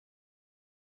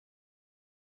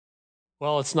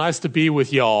Well, it's nice to be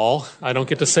with y'all. I don't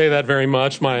get to say that very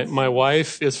much. My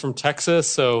wife is from Texas,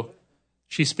 so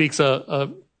she speaks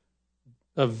a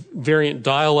variant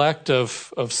dialect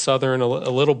of Southern a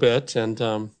little bit, and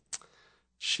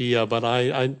but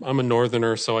I'm a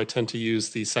Northerner, so I tend to use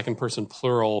the second person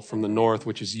plural from the North,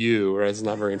 which is you, or it's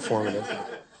not very informative.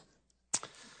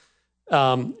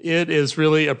 It is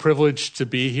really a privilege to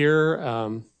be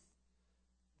here.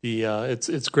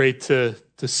 It's great to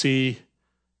see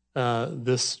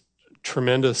this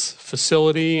tremendous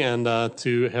facility and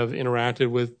to have interacted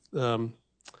with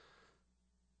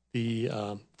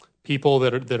the people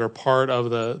that are part of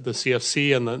the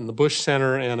CFC and the Bush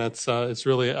Center, and it's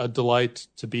really a delight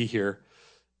to be here.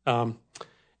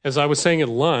 As I was saying at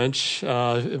lunch,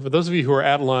 for those of you who are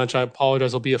at lunch, I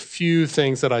apologize. There'll be a few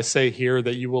things that I say here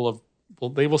that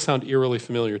they will sound eerily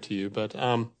familiar to you, but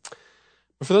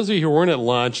for those of you who weren't at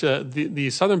lunch, the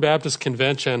Southern Baptist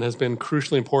Convention has been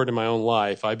crucially important in my own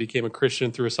life. I became a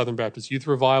Christian through a Southern Baptist youth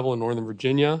revival in Northern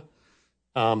Virginia.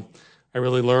 I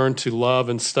really learned to love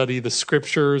and study the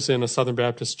scriptures in a Southern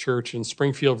Baptist church in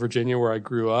Springfield, Virginia, where I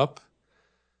grew up.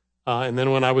 And then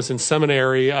when I was in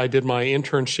seminary, I did my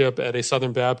internship at a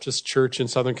Southern Baptist church in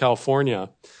Southern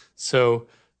California. So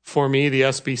for me, the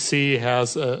SBC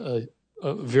has a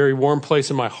very warm place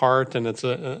in my heart, and it's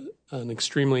an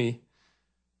extremely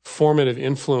formative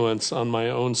influence on my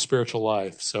own spiritual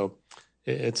life. So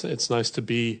it's nice to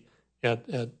be at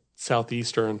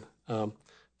Southeastern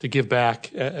to give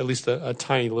back at least a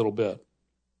tiny little bit.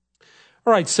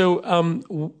 All right, so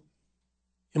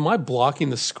am I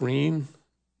blocking the screen?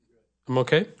 I'm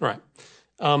okay? All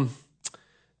right.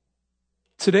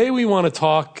 Tonight we want to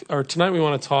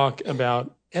talk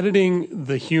about editing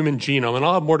the human genome, and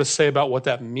I'll have more to say about what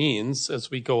that means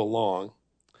as we go along.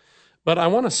 But I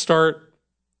want to start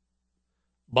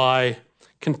by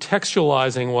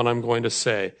contextualizing what I'm going to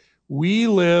say. We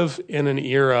live in an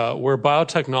era where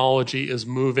biotechnology is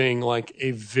moving like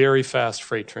a very fast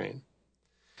freight train.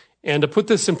 And to put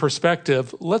this in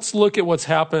perspective, let's look at what's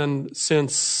happened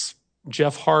since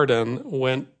Jeff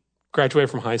Hardin graduated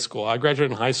from high school. I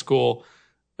graduated in high school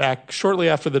back shortly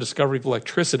after the discovery of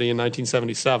electricity in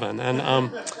 1977.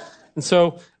 And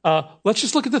so let's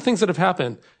just look at the things that have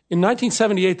happened. In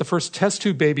 1978, the first test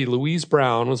tube baby, Louise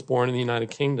Brown, was born in the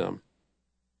United Kingdom.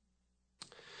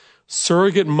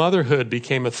 Surrogate motherhood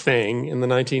became a thing in the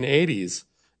 1980s.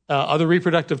 Other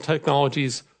reproductive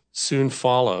technologies soon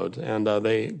followed, and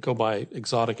they go by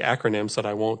exotic acronyms that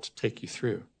I won't take you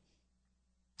through.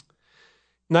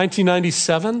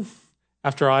 1997,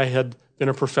 after I had been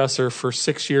a professor for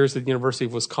 6 years at the University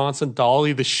of Wisconsin,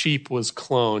 Dolly the sheep was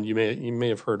cloned. You may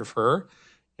have heard of her.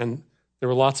 And there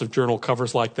were lots of journal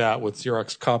covers like that with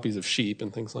Xerox copies of sheep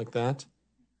and things like that.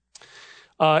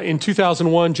 In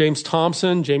 2001, Jamie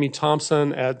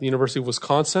Thompson at the University of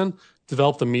Wisconsin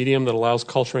developed a medium that allows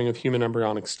culturing of human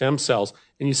embryonic stem cells.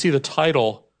 And you see the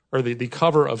title or the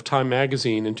cover of Time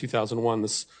magazine in 2001,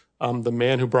 The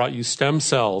Man Who Brought You Stem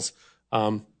Cells,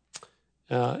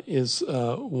 is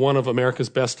one of America's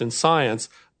best in science.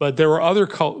 But there were other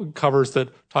covers that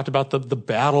talked about the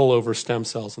battle over stem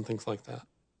cells and things like that.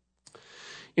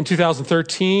 In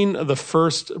 2013, the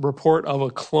first report of a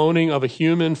cloning of a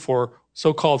human for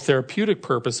so-called therapeutic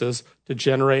purposes to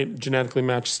generate genetically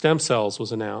matched stem cells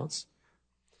was announced.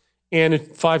 And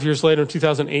 5 years later, in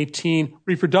 2018,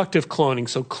 reproductive cloning,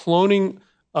 so cloning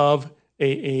of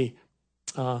a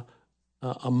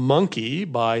monkey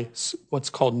by what's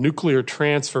called nuclear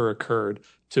transfer occurred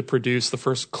to produce the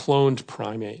first cloned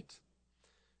primate.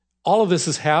 All of this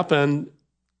has happened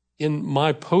in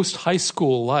my post-high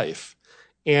school life.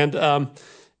 And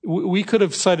we could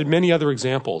have cited many other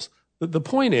examples. The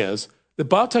point is that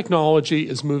biotechnology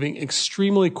is moving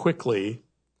extremely quickly,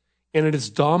 and it is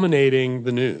dominating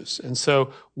the news. And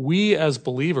so we as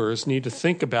believers need to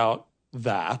think about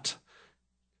that,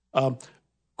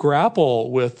 grapple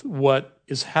with what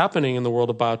is happening in the world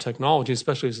of biotechnology,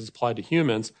 especially as it's applied to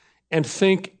humans, and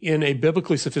think in a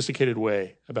biblically sophisticated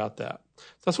way about that.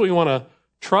 That's what we want to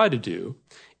try to do.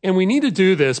 And we need to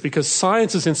do this because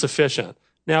science is insufficient.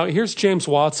 Now, here's James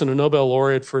Watson, a Nobel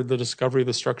laureate for the discovery of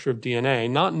the structure of DNA,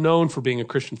 not known for being a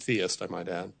Christian theist, I might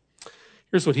add.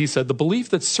 Here's what he said. The belief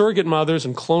that surrogate mothers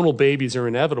and clonal babies are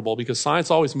inevitable because science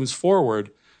always moves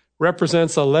forward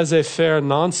represents a laissez-faire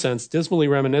nonsense dismally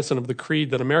reminiscent of the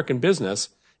creed that American business,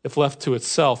 if left to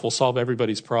itself, will solve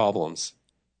everybody's problems.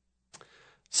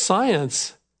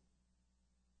 Science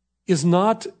is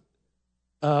not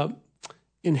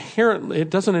it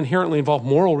doesn't inherently involve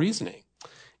moral reasoning.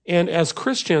 And as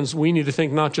Christians, we need to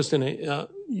think not just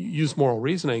use moral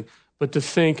reasoning, but to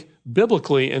think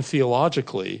biblically and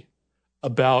theologically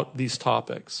about these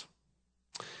topics.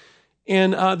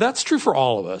 And that's true for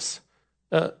all of us.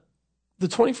 The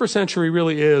 21st century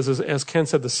really is, as Ken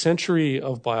said, the century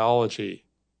of biology.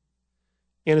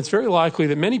 And it's very likely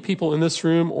that many people in this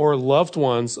room or loved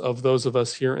ones of those of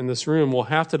us here in this room will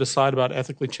have to decide about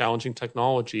ethically challenging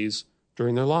technologies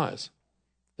during their lives.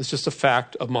 It's just a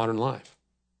fact of modern life.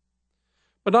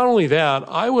 But not only that,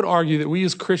 I would argue that we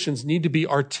as Christians need to be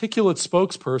articulate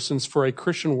spokespersons for a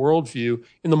Christian worldview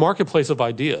in the marketplace of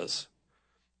ideas.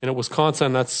 And at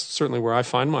Wisconsin, that's certainly where I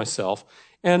find myself.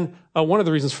 And one of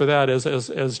the reasons for that is,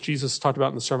 as Jesus talked about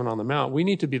in the Sermon on the Mount, we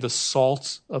need to be the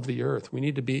salt of the earth. We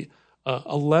need to be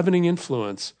a leavening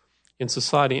influence in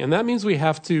society. And that means we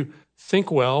have to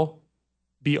think well,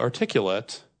 be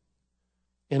articulate,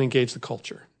 and engage the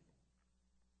culture.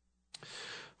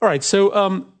 All right,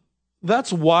 so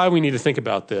that's why we need to think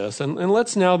about this. And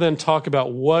let's now then talk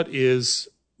about what is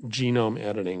genome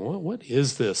editing. What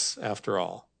is this, after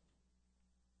all?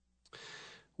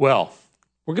 Well,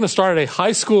 we're going to start at a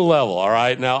high school level, all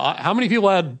right? Now, how many people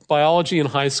had biology in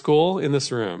high school in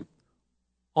this room?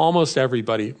 Almost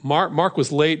everybody. Mark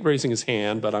was late raising his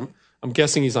hand, but I'm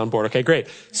guessing he's on board. Okay, great.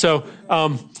 So,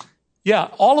 yeah,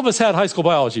 all of us had high school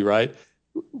biology, right?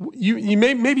 You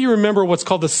maybe remember what's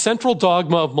called the central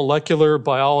dogma of molecular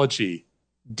biology.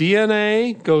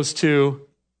 DNA goes to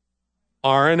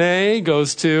RNA,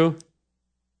 goes to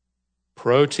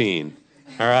protein.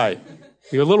 All right.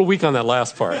 You're a little weak on that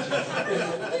last part.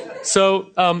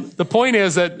 So the point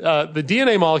is that the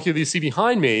DNA molecule that you see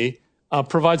behind me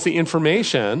provides the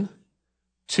information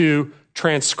to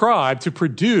transcribe, to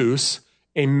produce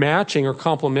a matching or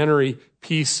complementary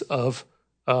piece of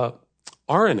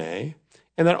RNA.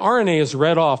 And that RNA is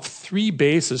read off 3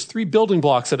 bases, 3 building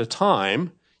blocks at a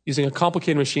time, using a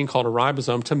complicated machine called a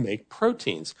ribosome to make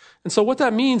proteins. And so what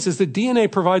that means is that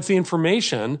DNA provides the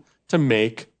information to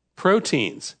make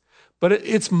proteins. But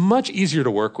it's much easier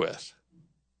to work with.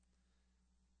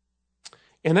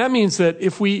 And that means that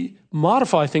if we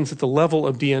modify things at the level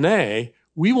of DNA,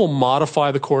 we will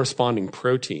modify the corresponding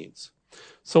proteins.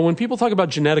 So when people talk about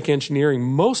genetic engineering,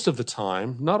 most of the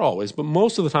time, not always, but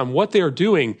most of the time, what they are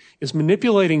doing is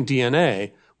manipulating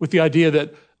DNA with the idea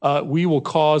that we will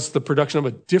cause the production of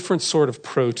a different sort of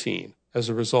protein as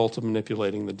a result of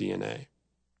manipulating the DNA.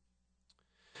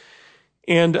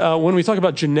 And when we talk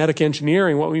about genetic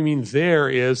engineering, what we mean there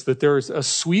is that there is a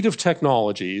suite of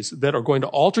technologies that are going to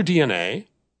alter DNA.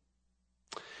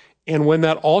 And when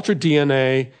that altered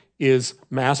DNA is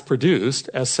mass-produced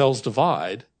as cells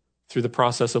divide through the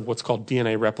process of what's called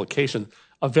DNA replication,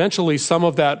 eventually some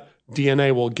of that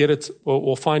DNA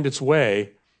will find its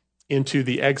way into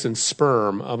the eggs and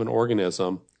sperm of an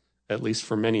organism, at least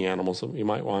for many animals that we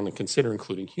might want to consider,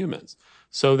 including humans.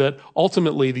 So that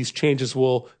ultimately these changes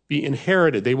will be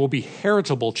inherited. They will be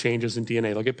heritable changes in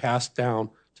DNA. They'll get passed down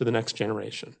to the next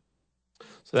generation.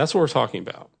 So that's what we're talking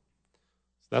about.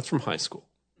 That's from high school.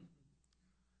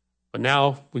 But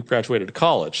now we've graduated to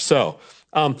college. So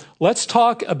let's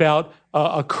talk about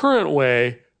a current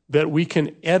way that we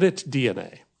can edit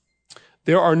DNA.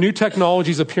 There are new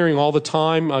technologies appearing all the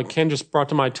time. Ken just brought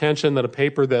to my attention that a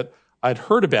paper that I'd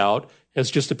heard about has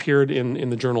just appeared in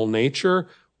the journal Nature,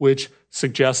 which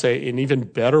suggests an even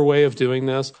better way of doing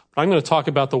this. But I'm going to talk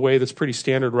about the way that's pretty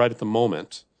standard right at the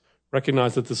moment.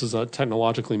 Recognize that this is a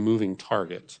technologically moving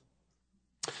target.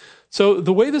 So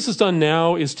the way this is done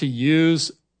now is to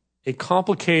use a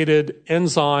complicated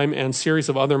enzyme and series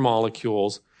of other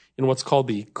molecules in what's called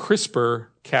the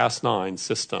CRISPR-Cas9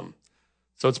 system.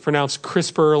 So it's pronounced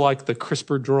CRISPR like the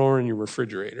crisper drawer in your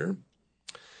refrigerator.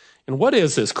 And what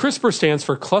is this? CRISPR stands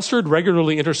for Clustered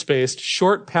Regularly Interspaced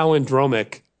Short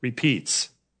Palindromic Repeats.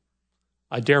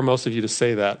 I dare most of you to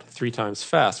say that 3 times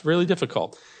fast. Really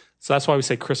difficult. So that's why we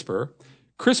say CRISPR.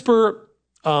 CRISPR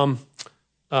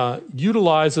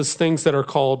utilizes things that are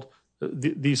called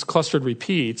these clustered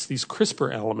repeats, these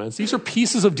CRISPR elements. These are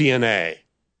pieces of DNA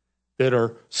that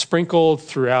are sprinkled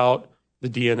throughout the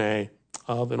DNA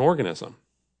of an organism.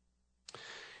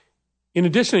 In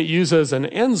addition, it uses an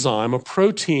enzyme, a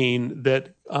protein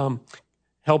that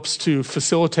helps to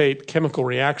facilitate chemical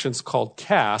reactions called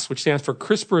Cas, which stands for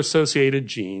CRISPR-associated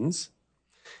genes.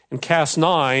 And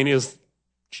Cas9 is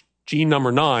gene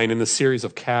number 9 in the series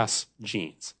of Cas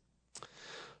genes.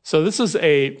 So this is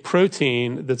a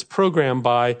protein that's programmed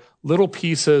by little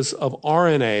pieces of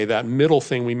RNA, that middle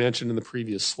thing we mentioned in the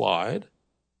previous slide.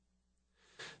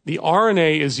 The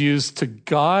RNA is used to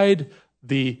guide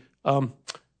the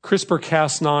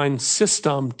CRISPR-Cas9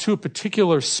 system to a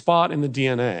particular spot in the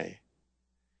DNA.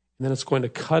 And then it's going to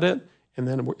cut it, and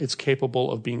then it's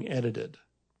capable of being edited.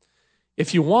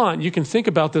 If you want, you can think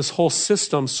about this whole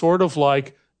system sort of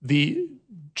like the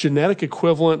genetic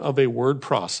equivalent of a word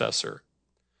processor.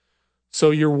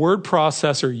 So your word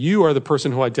processor, you are the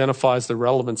person who identifies the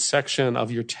relevant section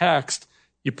of your text.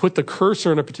 You put the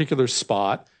cursor in a particular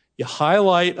spot, you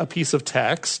highlight a piece of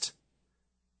text,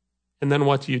 and then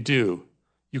what do?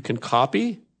 You can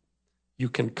copy, you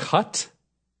can cut,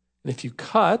 and if you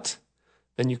cut,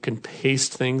 then you can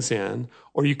paste things in,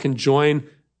 or you can join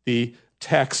the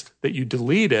text that you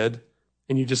deleted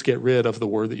and you just get rid of the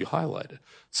word that you highlighted.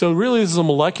 So really, this is a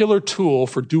molecular tool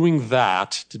for doing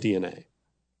that to DNA.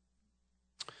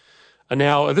 And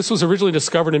now, this was originally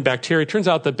discovered in bacteria. It turns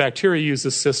out that bacteria use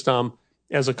this system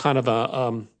as a kind of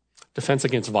a defense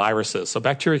against viruses. So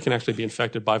bacteria can actually be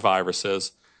infected by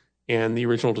viruses, and the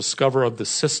original discoverer of the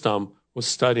system was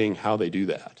studying how they do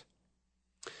that.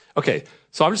 Okay,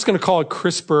 so I'm just going to call it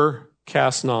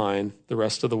CRISPR-Cas9 the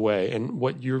rest of the way, and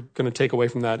what you're going to take away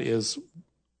from that is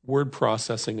word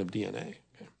processing of DNA.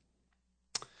 Okay.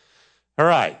 All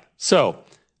right, so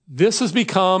this has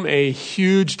become a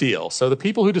huge deal. So the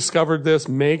people who discovered this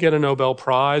may get a Nobel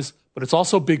Prize, but it's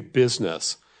also big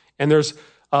business. And there's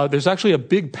actually a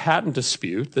big patent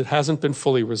dispute that hasn't been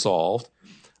fully resolved.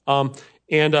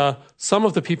 And some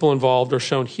of the people involved are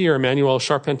shown here. Emmanuelle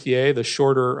Charpentier, the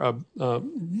shorter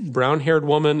brown-haired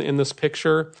woman in this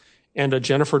picture, and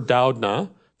Jennifer Doudna.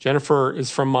 Jennifer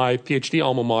is from my PhD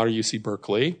alma mater, UC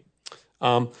Berkeley.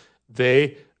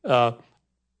 They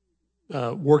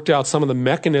worked out some of the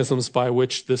mechanisms by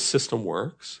which this system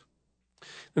works.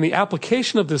 And the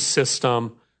application of this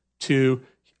system to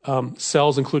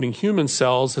cells, including human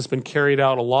cells, has been carried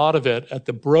out, a lot of it, at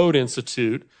the Broad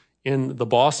Institute in the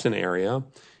Boston area.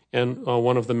 And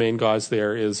one of the main guys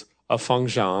there is Feng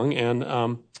Zhang.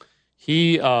 And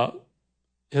he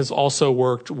has also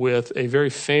worked with a very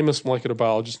famous molecular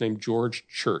biologist named George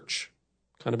Church,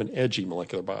 kind of an edgy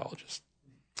molecular biologist.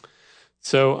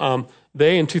 So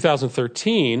they, in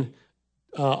 2013,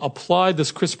 applied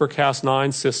this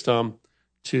CRISPR-Cas9 system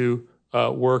to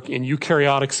work in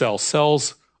eukaryotic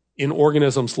cells in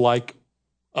organisms like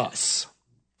us,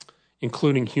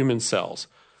 including human cells.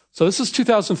 So this is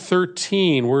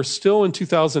 2013. We're still in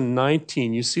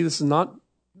 2019. You see, this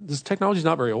technology is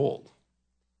not very old,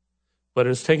 but it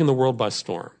has taken the world by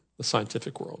storm, the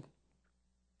scientific world.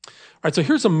 All right, so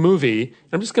here's a movie.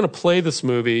 I'm just going to play this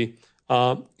movie,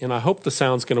 and I hope the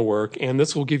sound's going to work, and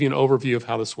this will give you an overview of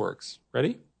how this works.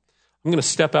 Ready? I'm going to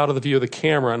step out of the view of the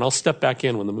camera, and I'll step back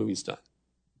in when the movie's done.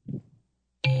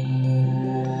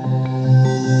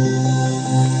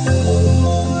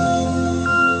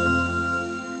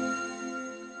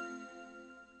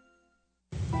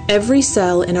 Every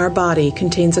cell in our body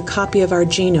contains a copy of our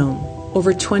genome,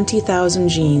 over 20,000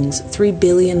 genes, 3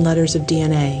 billion letters of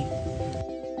DNA.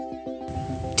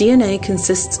 DNA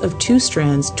consists of 2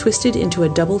 strands twisted into a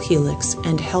double helix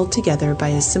and held together by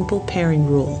a simple pairing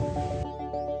rule.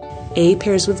 A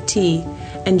pairs with T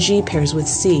and G pairs with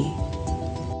C.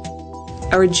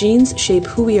 Our genes shape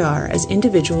who we are as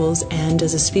individuals and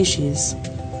as a species.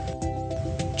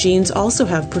 Genes also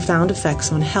have profound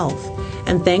effects on health,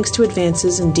 and thanks to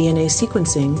advances in DNA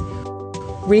sequencing,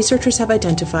 researchers have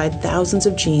identified thousands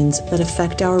of genes that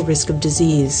affect our risk of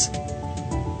disease.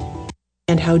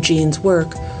 And how genes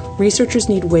work, researchers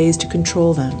need ways to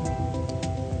control them.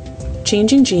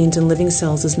 Changing genes in living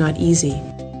cells is not easy,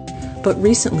 but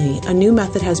recently a new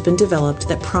method has been developed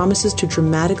that promises to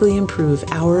dramatically improve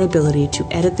our ability to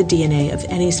edit the DNA of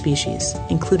any species,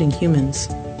 including humans.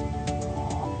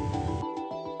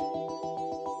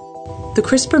 The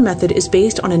CRISPR method is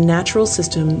based on a natural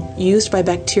system used by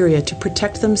bacteria to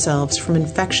protect themselves from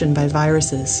infection by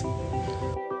viruses.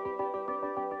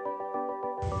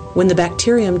 When the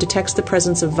bacterium detects the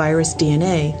presence of virus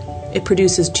DNA, it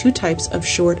produces 2 types of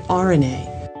short RNA,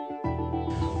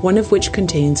 one of which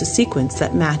contains a sequence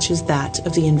that matches that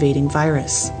of the invading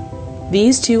virus.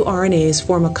 These 2 RNAs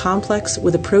form a complex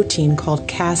with a protein called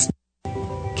Cas9.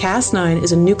 Cas9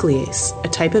 is a nuclease, a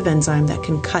type of enzyme that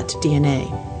can cut DNA.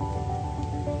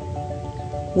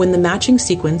 When the matching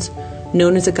sequence,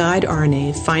 known as a guide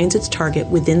RNA, finds its target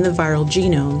within the viral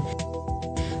genome,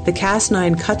 the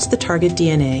Cas9 cuts the target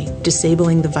DNA,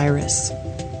 disabling the virus.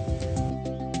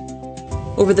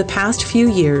 Over the past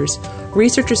few years,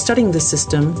 researchers studying this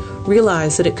system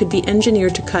realized that it could be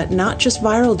engineered to cut not just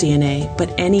viral DNA,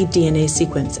 but any DNA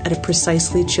sequence at a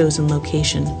precisely chosen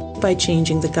location by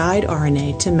changing the guide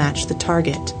RNA to match the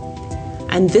target.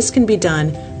 And this can be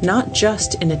done not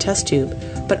just in a test tube,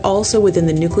 but also within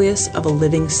the nucleus of a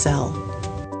living cell.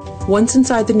 Once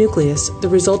inside the nucleus, the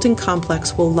resulting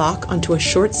complex will lock onto a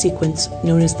short sequence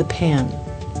known as the PAM.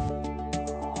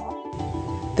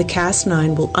 The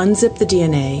Cas9 will unzip the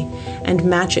DNA and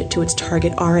match it to its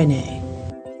target RNA.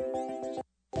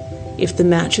 If the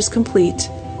match is complete,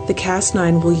 the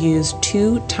Cas9 will use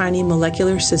 2 tiny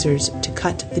molecular scissors to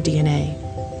cut the DNA.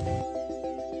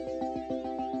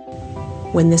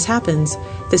 When this happens,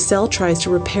 the cell tries to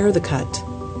repair the cut.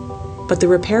 But the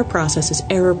repair process is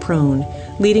error-prone,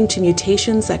 leading to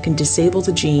mutations that can disable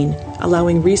the gene,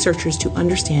 allowing researchers to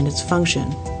understand its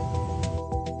function.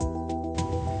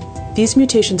 These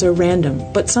mutations are random,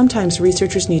 but sometimes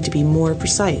researchers need to be more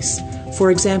precise,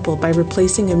 for example, by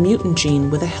replacing a mutant gene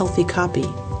with a healthy copy.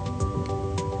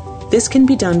 This can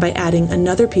be done by adding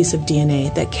another piece of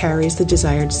DNA that carries the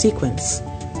desired sequence.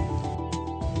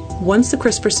 Once the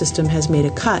CRISPR system has made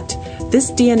a cut, this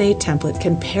DNA template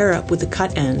can pair up with the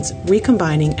cut ends,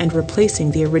 recombining and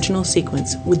replacing the original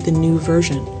sequence with the new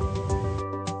version.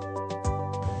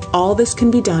 All this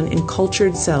can be done in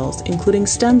cultured cells, including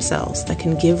stem cells that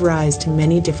can give rise to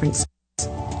many different cells.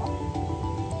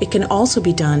 It can also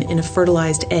be done in a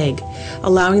fertilized egg,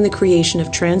 allowing the creation of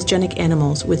transgenic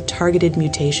animals with targeted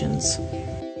mutations.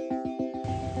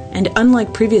 And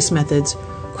unlike previous methods,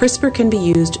 CRISPR can be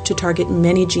used to target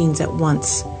many genes at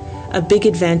once, a big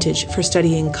advantage for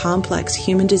studying complex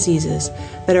human diseases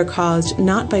that are caused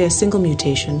not by a single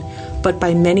mutation, but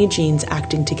by many genes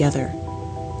acting together.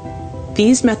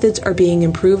 These methods are being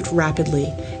improved rapidly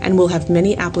and will have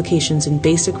many applications in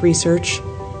basic research,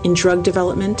 in drug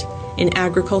development, in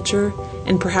agriculture,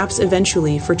 and perhaps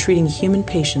eventually for treating human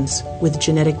patients with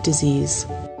genetic disease.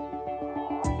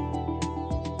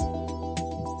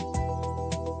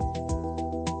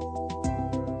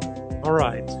 All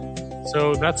right,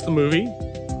 so that's the movie.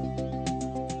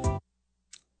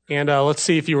 And let's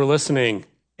see if you were listening.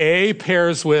 A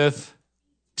pairs with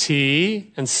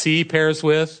T and C pairs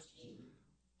with...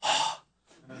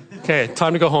 Okay,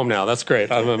 time to go home now. That's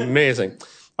great. I'm amazing.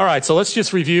 All right, so let's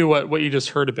just review what you just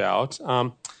heard about.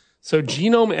 So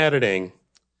genome editing.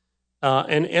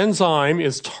 An enzyme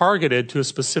is targeted to a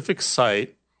specific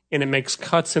site, and it makes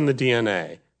cuts in the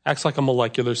DNA. Acts like a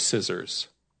molecular scissors.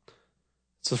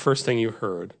 It's the first thing you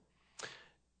heard.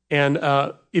 And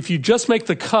if you just make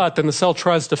the cut, then the cell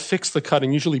tries to fix the cut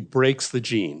and usually breaks the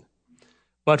gene.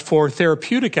 But for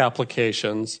therapeutic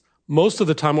applications, most of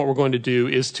the time what we're going to do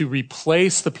is to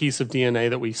replace the piece of DNA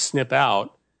that we snip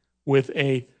out with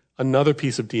another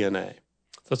piece of DNA.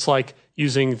 So it's like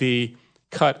using the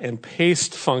cut and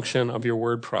paste function of your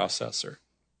word processor.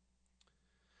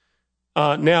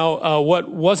 Now, what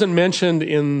wasn't mentioned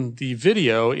in the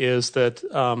video is that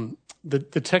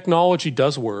the technology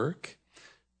does work,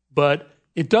 but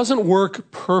it doesn't work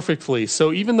perfectly.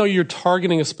 So even though you're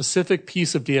targeting a specific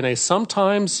piece of DNA,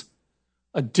 sometimes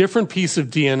a different piece of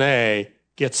DNA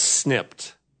gets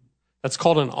snipped. That's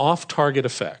called an off-target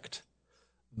effect.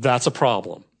 That's a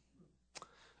problem,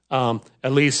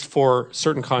 at least for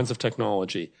certain kinds of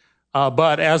technology.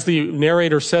 But as the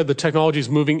narrator said, the technology is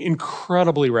moving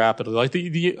incredibly rapidly. Like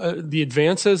the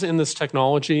advances in this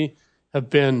technology have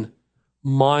been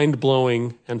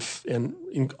mind-blowing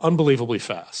and unbelievably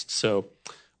fast. So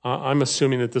I'm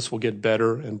assuming that this will get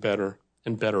better and better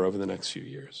and better over the next few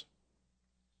years.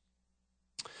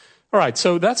 All right,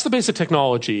 so that's the basic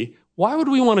technology. Why would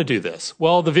we want to do this?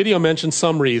 Well, the video mentioned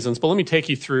some reasons, but let me take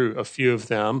you through a few of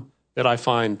them that I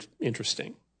find interesting.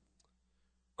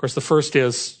 Of course, the first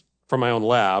is from my own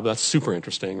lab. That's super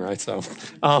interesting, right? So,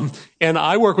 and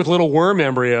I work with little worm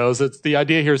embryos. The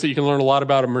idea here is that you can learn a lot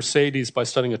about a Mercedes by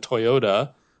studying a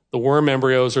Toyota. The worm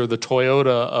embryos are the Toyota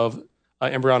of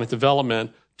embryonic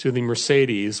development to the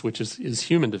Mercedes, which is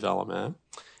human development.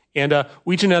 And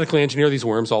we genetically engineer these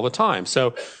worms all the time.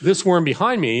 So this worm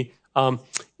behind me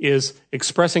is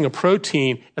expressing a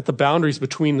protein at the boundaries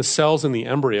between the cells and the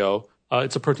embryo.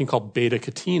 It's a protein called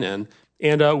beta-catenin.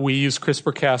 And we use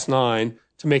CRISPR-Cas9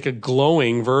 to make a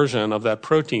glowing version of that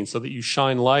protein so that you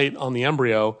shine light on the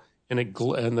embryo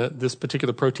and this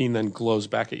particular protein then glows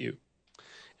back at you.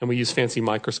 And we use fancy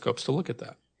microscopes to look at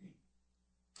that.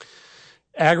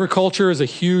 Agriculture is a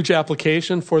huge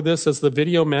application for this. As the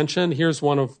video mentioned, here's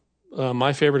one of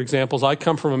my favorite examples. I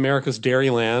come from America's dairy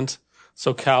land,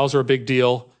 so cows are a big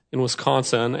deal in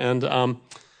Wisconsin. And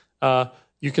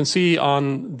you can see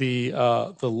on the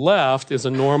left is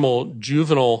a normal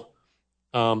juvenile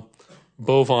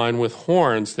bovine with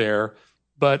horns there.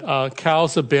 But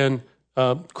cows have been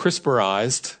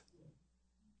CRISPRized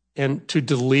and to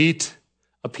delete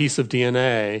a piece of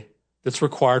DNA that's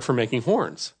required for making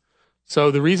horns. So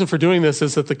the reason for doing this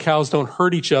is that the cows don't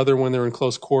hurt each other when they're in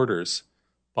close quarters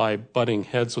by butting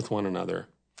heads with one another.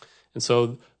 And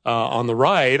so on the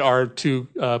right are two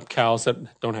cows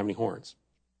that don't have any horns.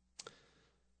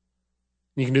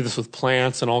 You can do this with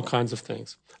plants and all kinds of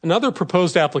things. Another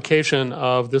proposed application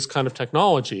of this kind of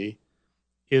technology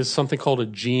is something called a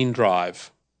gene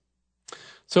drive.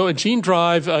 So a gene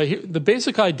drive, the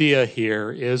basic idea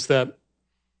here is that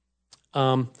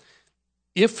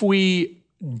if we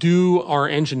do our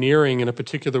engineering in a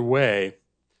particular way,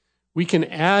 we can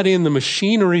add in the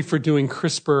machinery for doing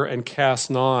CRISPR and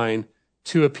Cas9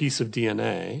 to a piece of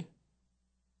DNA.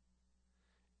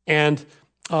 And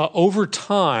over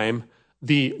time,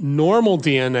 the normal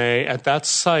DNA at that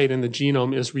site in the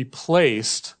genome is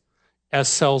replaced as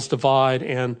cells divide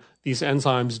and these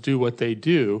enzymes do what they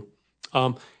do.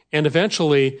 And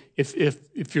eventually,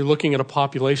 if you're looking at a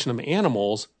population of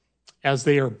animals, as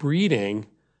they are breeding,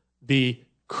 the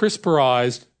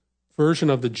CRISPRized version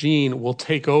of the gene will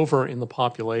take over in the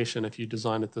population if you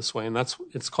design it this way. And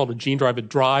it's called a gene drive. It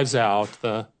drives out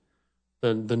the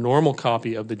normal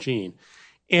copy of the gene.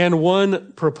 And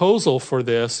one proposal for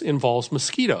this involves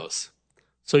mosquitoes.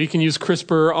 So you can use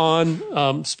CRISPR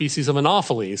on species of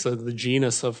Anopheles, the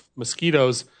genus of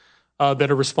mosquitoes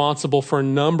that are responsible for a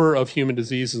number of human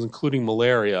diseases, including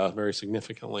malaria, very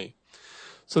significantly.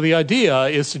 So the idea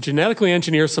is to genetically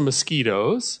engineer some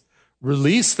mosquitoes,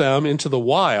 release them into the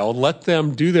wild, let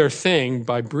them do their thing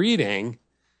by breeding,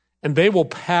 and they will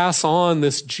pass on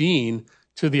this gene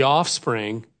to their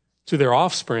offspring,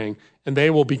 and they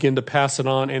will begin to pass it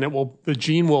on, and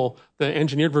the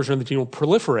engineered version of the gene will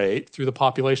proliferate through the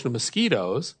population of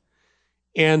mosquitoes.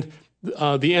 And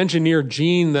the engineered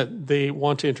gene that they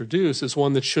want to introduce is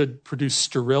one that should produce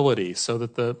sterility so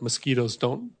that the mosquitoes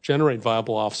don't generate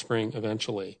viable offspring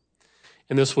eventually.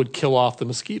 And this would kill off the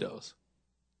mosquitoes.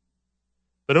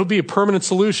 But it would be a permanent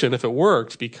solution if it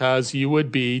worked, because you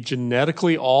would be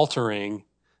genetically altering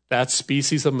that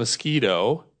species of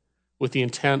mosquito with the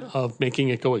intent of making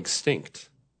it go extinct.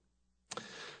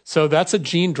 So that's a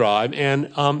gene drive,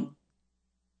 and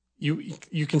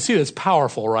you can see that it's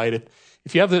powerful, right?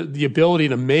 If you have the ability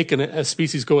to make a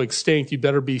species go extinct, you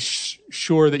better be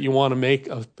sure that you want to make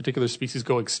a particular species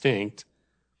go extinct.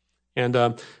 And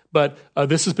but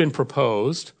this has been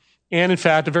proposed. And in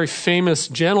fact, a very famous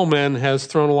gentleman has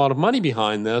thrown a lot of money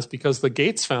behind this, because the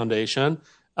Gates Foundation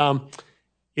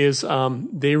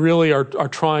they really are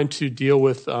trying to deal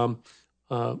with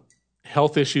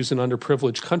health issues in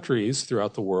underprivileged countries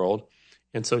throughout the world.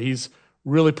 And so he's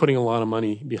really putting a lot of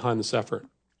money behind this effort.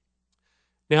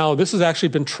 Now, this has actually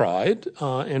been tried,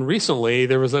 and recently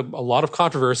there was a lot of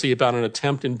controversy about an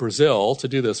attempt in Brazil to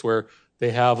do this, where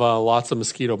they have lots of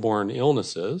mosquito-borne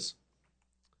illnesses.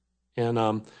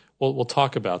 And we'll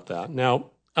talk about that.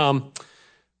 Now,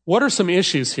 what are some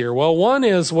issues here? Well, one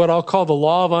is what I'll call the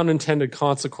law of unintended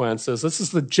consequences. This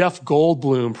is the Jeff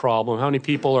Goldblum problem. How many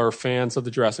people are fans of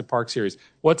the Jurassic Park series?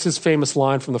 What's his famous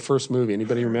line from the first movie?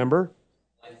 Anybody remember?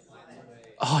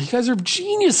 Oh, you guys are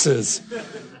geniuses.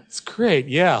 It's great.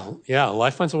 Yeah,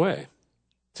 life finds a way.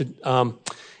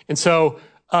 And so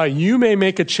you may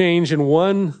make a change in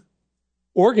one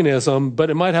organism, but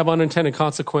it might have unintended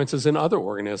consequences in other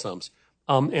organisms.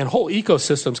 And whole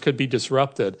ecosystems could be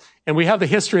disrupted. And we have the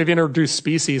history of introduced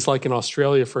species, like in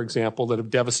Australia, for example, that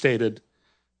have devastated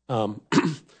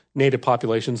native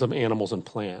populations of animals and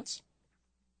plants.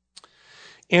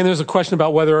 And there's a question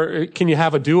about whether can you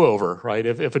have a do-over, right?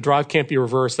 If a drive can't be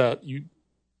reversed,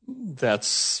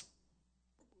 that's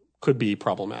could be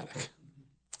problematic.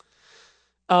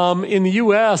 In the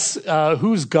U.S.,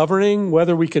 who's governing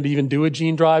whether we could even do a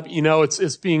gene drive?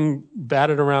 It's being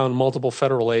batted around multiple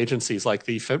federal agencies like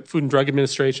the Food and Drug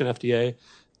Administration, FDA,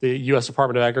 the U.S.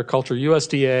 Department of Agriculture,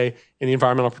 USDA, and the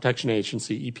Environmental Protection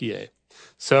Agency, EPA.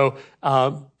 So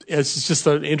it's just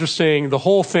the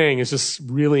whole thing is just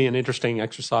really an interesting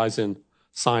exercise in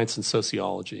science and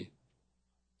sociology.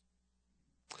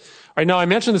 All right, now I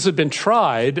mentioned this had been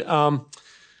tried.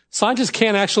 Scientists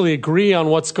can't actually agree on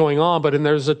what's going on, but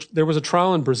there was a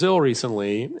trial in Brazil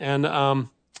recently, and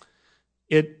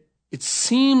it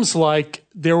seems like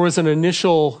there was an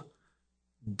initial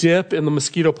dip in the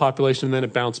mosquito population, and then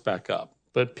it bounced back up.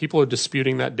 But people are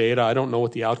disputing that data. I don't know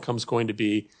what the outcome's going to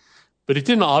be, but it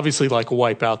didn't obviously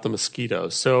wipe out the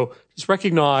mosquitoes. So just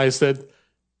recognize that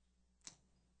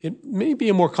it may be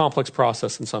a more complex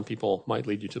process than some people might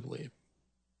lead you to believe.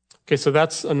 Okay, so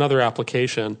that's another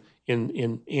application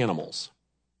in animals.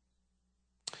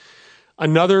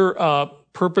 Another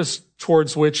purpose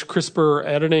towards which CRISPR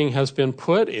editing has been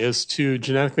put is to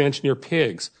genetically engineer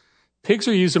pigs. Pigs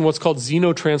are used in what's called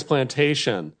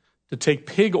xenotransplantation, to take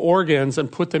pig organs and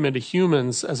put them into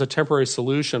humans as a temporary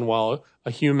solution while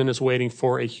a human is waiting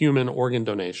for a human organ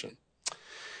donation.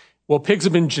 Well, pigs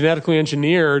have been genetically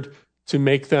engineered to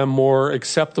make them more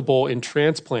acceptable in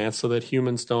transplants so that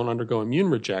humans don't undergo immune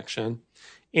rejection.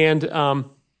 And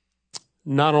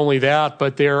not only that,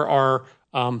 but there are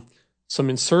some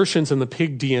insertions in the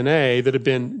pig DNA that have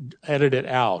been edit it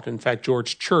out. In fact,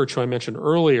 George Church, who I mentioned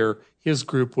earlier, his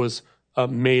group was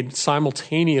made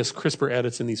simultaneous CRISPR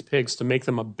edits in these pigs to make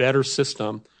them a better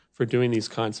system for doing these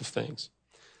kinds of things.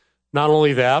 Not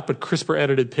only that, but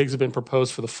CRISPR-edited pigs have been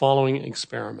proposed for the following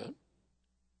experiment.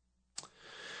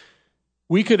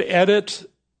 We could edit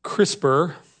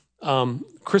CRISPR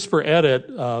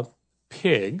edit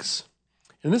pigs,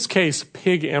 in this case,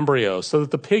 pig embryos, so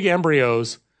that the pig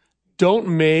embryos don't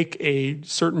make a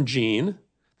certain gene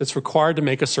that's required to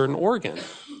make a certain organ.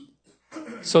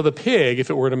 So the pig, if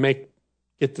it were to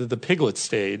get to the piglet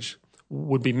stage,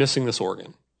 would be missing this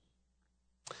organ.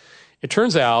 It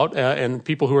turns out, and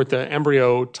people who are at the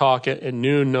embryo talk at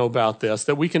noon know about this,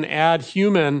 that we can add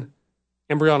human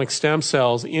embryonic stem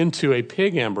cells into a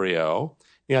pig embryo.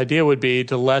 The idea would be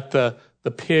to let the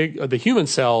human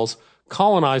cells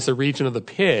colonize the region of the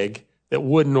pig that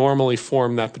would normally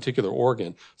form that particular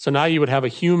organ. So now you would have a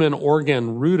human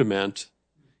organ rudiment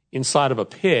inside of a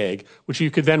pig, which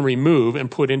you could then remove and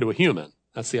put into a human.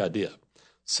 That's the idea.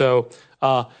 So,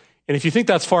 and if you think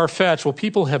that's far-fetched, well,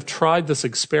 people have tried this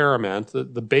experiment,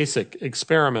 the basic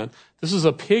experiment. This is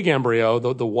a pig embryo,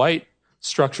 the white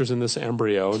structures in this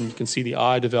embryo, and you can see the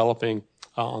eye developing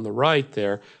on the right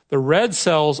there. The red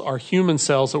cells are human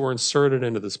cells that were inserted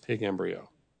into this pig embryo.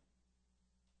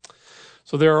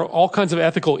 So there are all kinds of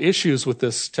ethical issues with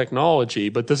this technology,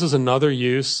 but this is another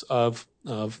use of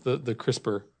the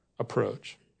CRISPR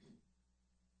approach.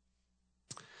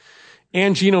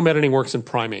 And genome editing works in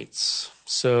primates.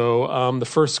 So the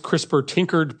first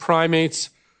CRISPR-tinkered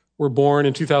primates were born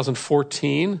in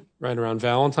 2014, right around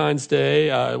Valentine's Day.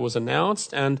 It was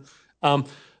announced. And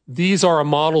these are a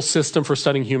model system for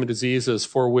studying human diseases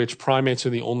for which primates are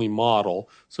the only model.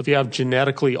 So if you have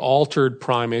genetically altered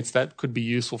primates, that could be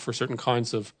useful for certain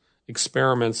kinds of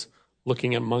experiments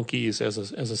looking at monkeys as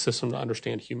a system to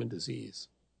understand human disease.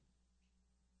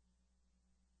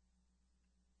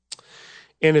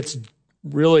 And it's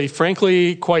really,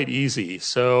 frankly, quite easy.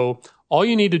 So all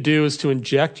you need to do is to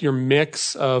inject your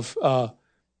mix of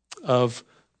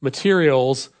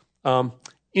materials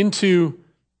into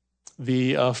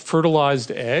the fertilized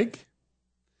egg,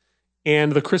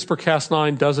 and the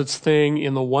CRISPR-Cas9 does its thing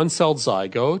in the one-celled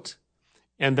zygote,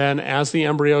 and then as the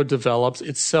embryo develops,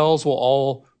 its cells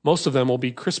most of them will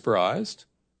be CRISPRized,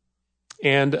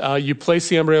 and you place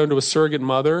the embryo into a surrogate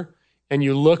mother, and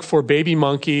you look for baby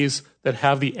monkeys that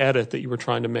have the edit that you were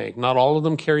trying to make. Not all of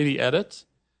them carry the edit,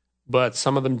 but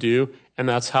some of them do, and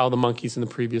that's how the monkeys in the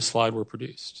previous slide were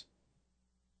produced.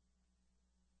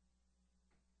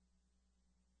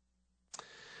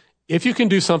 If you can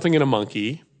do something in a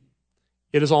monkey,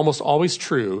 it is almost always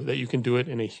true that you can do it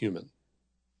in a human.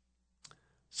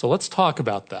 So let's talk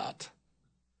about that.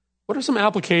 What are some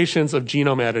applications of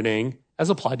genome editing as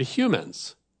applied to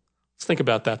humans? Let's think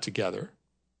about that together.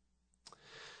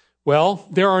 Well,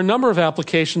 there are a number of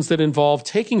applications that involve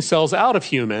taking cells out of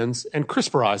humans and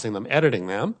CRISPRizing them, editing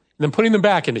them, and then putting them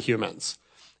back into humans.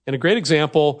 And a great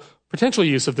example, potential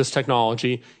use of this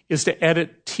technology, is to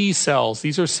edit T cells.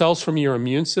 These are cells from your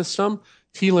immune system,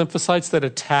 T lymphocytes that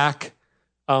attack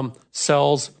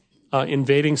cells,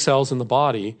 invading cells in the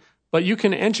body. But you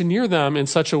can engineer them in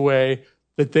such a way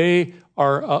that they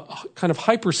are kind of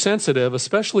hypersensitive,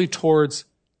 especially towards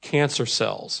cancer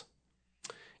cells.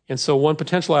 And so one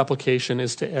potential application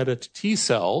is to edit T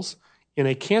cells in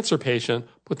a cancer patient,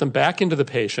 put them back into the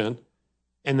patient,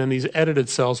 and then these edited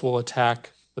cells will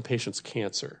attack the patient's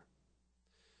cancer.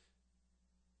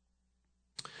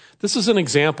 This is an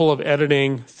example of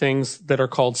editing things that are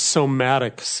called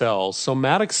somatic cells.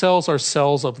 Somatic cells are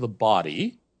cells of the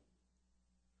body,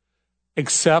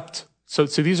 so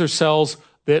these are cells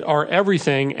that are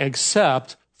everything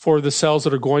except for the cells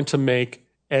that are going to make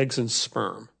eggs and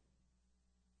sperm.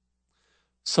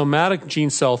 Somatic gene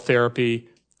cell therapy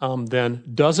then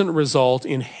doesn't result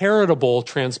in heritable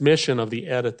transmission of the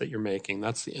edit that you're making.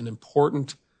 That's an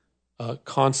important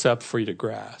concept for you to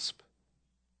grasp.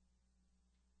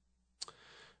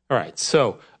 All right,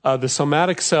 so the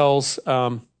somatic cells,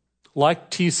 like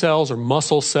T cells or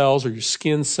muscle cells or your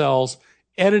skin cells,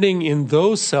 editing in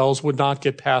those cells would not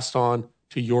get passed on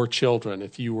to your children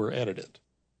if you were edited.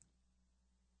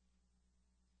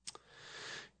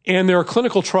 And there are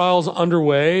clinical trials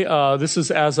underway. This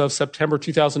is as of September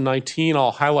 2019.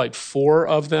 I'll highlight 4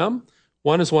 of them.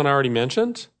 One is one I already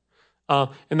mentioned, and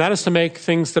that is to make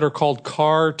things that are called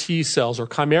CAR T cells or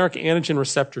chimeric antigen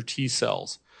receptor T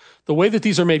cells. The way that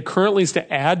these are made currently is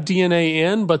to add DNA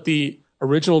in, but the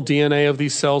original DNA of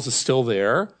these cells is still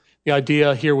there. The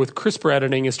idea here with CRISPR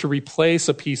editing is to replace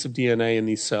a piece of DNA in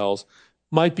these cells.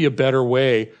 Might be a better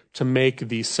way to make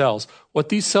these cells. What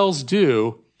these cells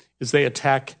do is they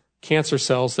attack cancer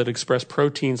cells that express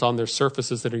proteins on their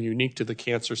surfaces that are unique to the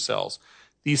cancer cells.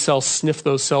 These cells sniff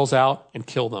those cells out and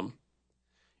kill them.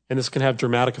 And this can have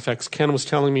dramatic effects. Ken was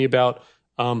telling me about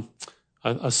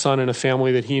a son in a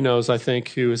family that he knows, I think,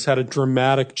 who has had a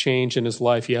dramatic change in his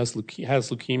life. He has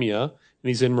leukemia, and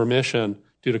he's in remission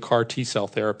due to CAR T-cell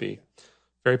therapy.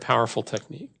 Very powerful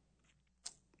technique.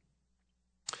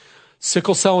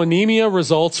 Sickle cell anemia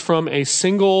results from a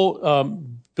single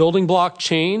building block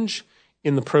change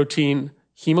in the protein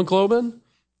hemoglobin,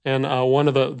 and one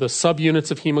of the subunits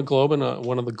of hemoglobin,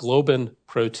 one of the globin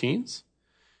proteins.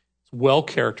 It's well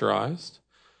characterized.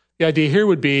 The idea here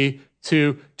would be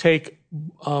to take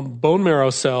bone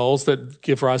marrow cells that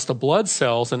give rise to blood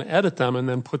cells and edit them and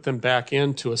then put them back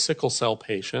into a sickle cell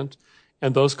patient.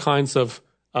 And those kinds of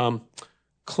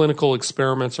clinical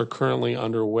experiments are currently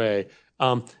underway.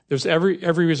 There's every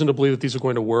reason to believe that these are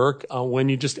going to work. When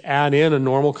you just add in a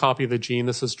normal copy of the gene,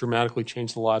 this has dramatically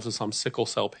changed the lives of some sickle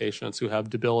cell patients who have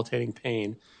debilitating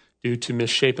pain due to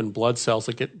misshapen blood cells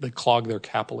that clog their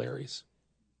capillaries.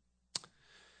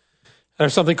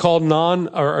 There's something called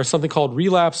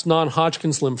relapsed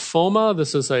non-Hodgkin's lymphoma.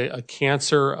 This is a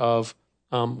cancer of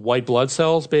white blood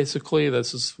cells, basically.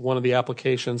 This is one of the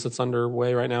applications that's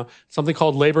underway right now. Something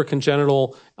called Leber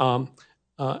congenital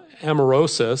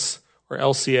amaurosis, or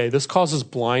LCA. This causes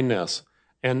blindness,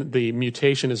 and the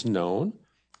mutation is known.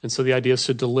 And so the idea is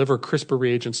to deliver CRISPR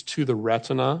reagents to the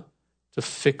retina to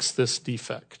fix this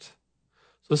defect.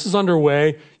 So this is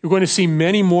underway. You're going to see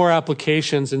many more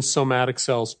applications in somatic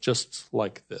cells just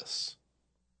like this.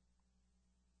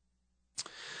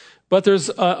 But there's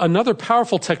another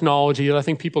powerful technology that I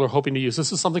think people are hoping to use.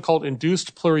 This is something called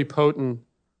induced pluripotent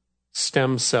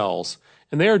stem cells.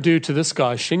 And they are due to this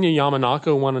guy, Shinya Yamanaka,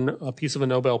 who won a piece of a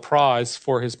Nobel Prize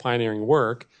for his pioneering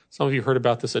work. Some of you heard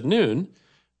about this at noon.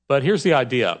 But here's the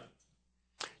idea.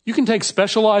 You can take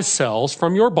specialized cells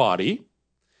from your body,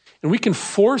 and we can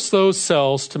force those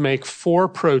cells to make 4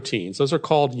 proteins. Those are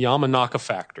called Yamanaka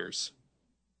factors.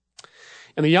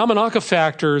 And the Yamanaka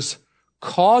factors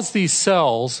cause these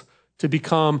cells to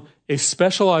become a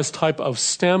specialized type of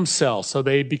stem cell. So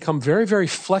they become very, very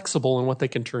flexible in what they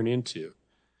can turn into.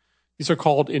 These are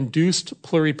called induced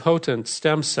pluripotent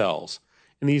stem cells.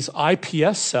 And these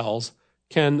iPS cells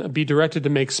can be directed to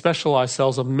make specialized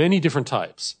cells of many different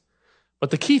types. But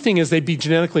the key thing is they'd be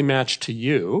genetically matched to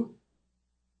you.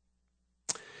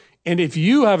 And if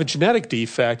you have a genetic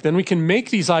defect, then we can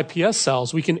make these iPS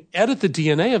cells. We can edit the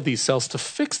DNA of these cells to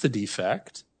fix the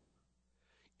defect,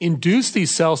 induce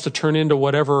these cells to turn into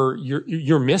whatever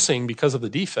you're missing because of the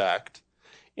defect,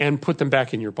 and put them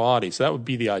back in your body. So that would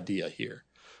be the idea here.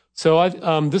 So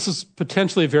this is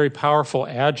potentially a very powerful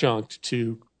adjunct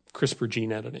to CRISPR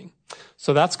gene editing.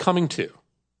 So that's coming too.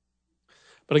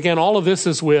 But again, all of this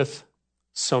is with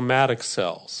somatic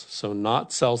cells, so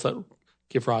not cells that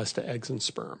give rise to eggs and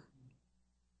sperm.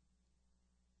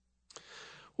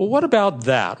 Well, what about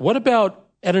that? What about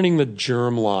editing the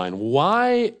germline?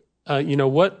 Why,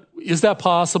 what is that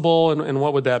possible, and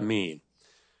what would that mean?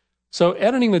 So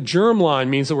editing the germline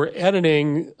means that we're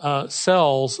editing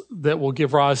cells that will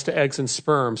give rise to eggs and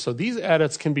sperm. So these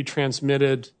edits can be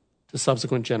transmitted to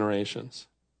subsequent generations.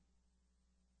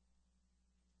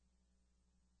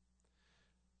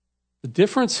 The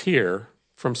difference here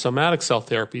from somatic cell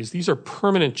therapies, these are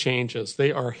permanent changes.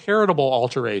 They are heritable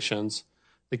alterations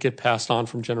that get passed on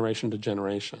from generation to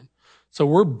generation. So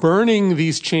we're burning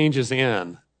these changes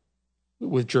in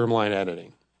with germline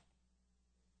editing.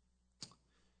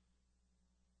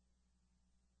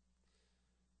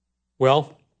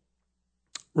 Well,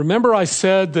 remember I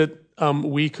said that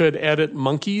we could edit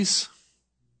monkeys?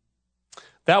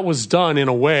 That was done in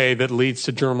a way that leads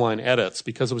to germline edits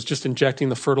because it was just injecting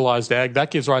the fertilized egg. That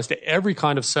gives rise to every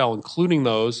kind of cell, including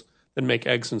those that make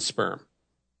eggs and sperm.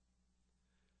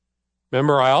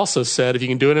 Remember, I also said if you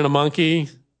can do it in a monkey,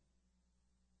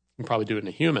 you can probably do it in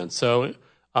a human. So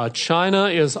China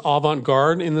is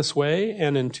avant-garde in this way,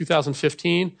 and in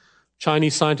 2015,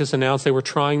 Chinese scientists announced they were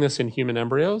trying this in human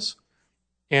embryos.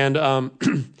 And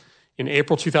in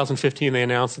April 2015, they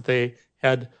announced that they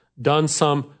had done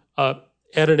some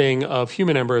editing of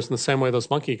human embryos in the same way those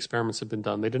monkey experiments had been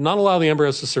done. They did not allow the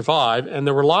embryos to survive, and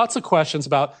there were lots of questions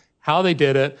about how they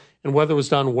did it and whether it was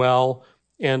done well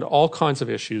and all kinds of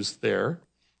issues there.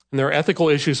 And there are ethical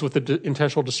issues with the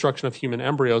intentional destruction of human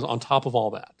embryos on top of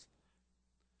all that.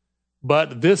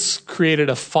 But this created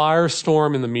a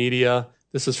firestorm in the media.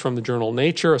 This is from the journal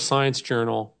Nature, a science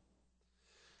journal.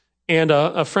 And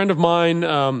a friend of mine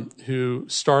who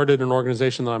started an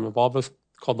organization that I'm involved with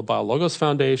called the BioLogos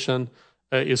Foundation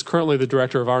is currently the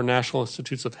director of our National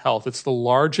Institutes of Health. It's the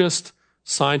largest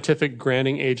scientific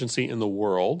granting agency in the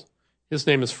world. His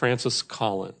name is Francis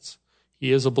Collins.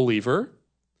 He is a believer,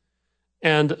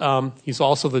 and he's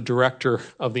also the director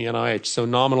of the NIH. So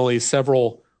nominally,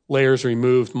 several layers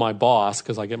removed, my boss,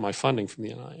 because I get my funding from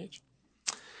the NIH.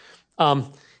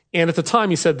 And at the time,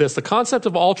 he said this: the concept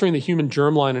of altering the human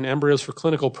germline in embryos for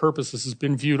clinical purposes has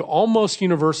been viewed almost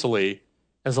universally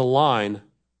as a line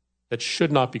that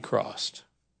should not be crossed.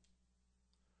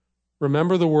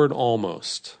 Remember the word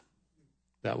almost.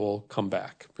 That will come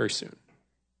back very soon.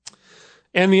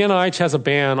 And the NIH has a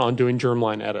ban on doing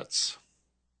germline edits.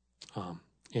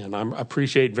 And I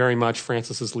appreciate very much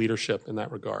Francis's leadership in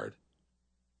that regard.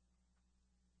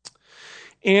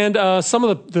 And some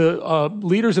of the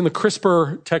leaders in the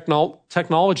CRISPR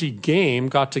technology game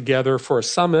got together for a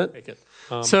summit.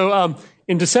 So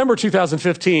in December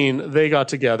 2015, they got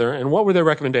together. And what were their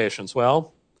recommendations?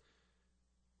 Well,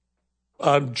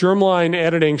 germline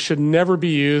editing should never be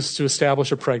used to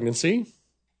establish a pregnancy.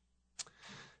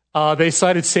 They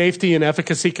cited safety and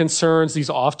efficacy concerns, these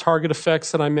off-target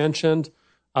effects that I mentioned.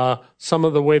 Some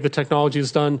of the way the technology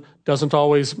is done doesn't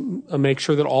always make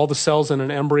sure that all the cells in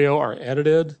an embryo are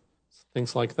edited,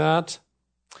 things like that.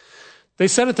 They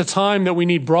said at the time that we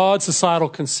need broad societal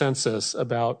consensus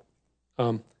about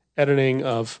editing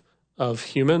of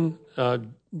human,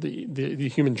 the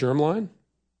human germline.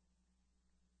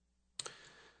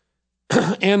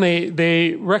 And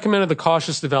they recommended the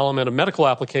cautious development of medical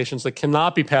applications that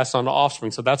cannot be passed on to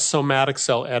offspring. So that's somatic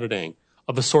cell editing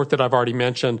of the sort that I've already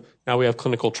mentioned. Now we have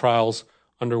clinical trials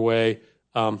underway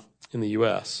in the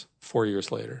US 4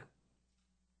 years later.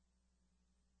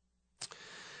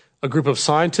 A group of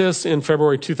scientists in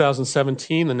February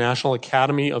 2017, the National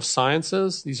Academy of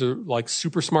Sciences, these are like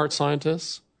super smart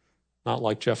scientists, not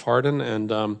like Jeff Hardin,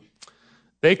 and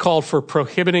they called for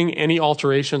prohibiting any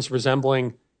alterations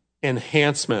resembling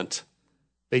enhancement.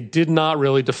 They did not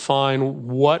really define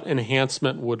what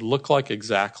enhancement would look like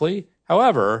exactly.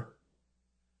 However,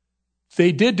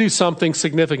 they did do something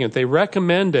significant. They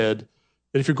recommended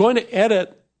that if you're going to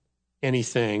edit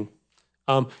anything,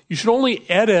 you should only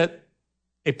edit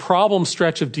a problem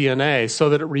stretch of DNA so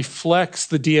that it reflects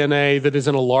the DNA that is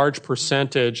in a large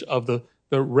percentage of the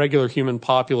regular human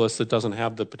populace that doesn't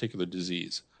have the particular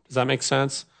disease. Does that make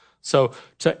sense? So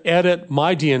to edit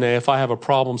my DNA, if I have a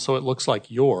problem so it looks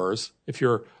like yours, if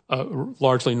you're a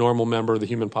largely normal member of the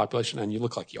human population and you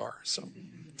look like you are. So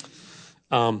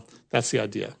that's the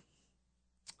idea.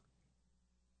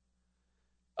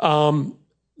 The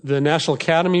National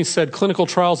Academy said clinical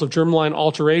trials of germline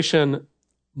alteration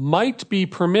might be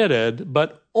permitted,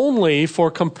 but only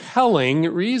for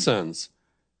compelling reasons.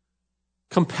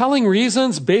 Compelling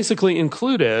reasons basically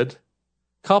included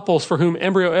couples for whom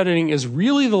embryo editing is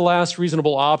really the last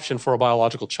reasonable option for a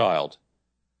biological child.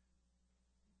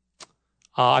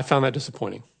 I found that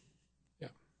disappointing. Yeah.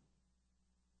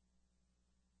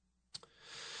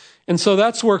 And so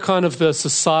that's where kind of the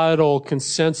societal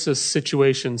consensus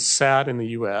situation sat in the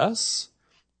US.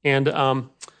 And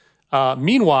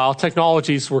meanwhile,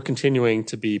 technologies were continuing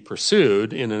to be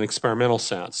pursued in an experimental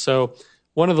sense. So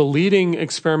one of the leading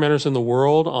experimenters in the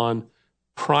world on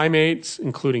primates,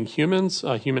 including humans,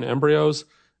 human embryos,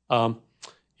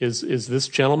 is this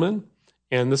gentleman.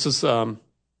 And this is Shukrat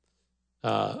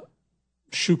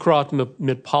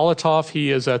Mitpolitov.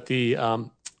 He is at the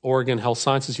Oregon Health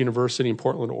Sciences University in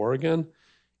Portland, Oregon.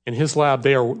 In his lab,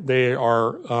 they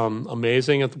are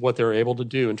amazing at what they're able to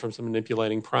do in terms of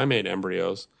manipulating primate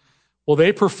embryos. Well,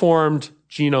 they performed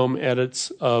genome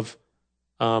edits of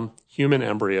human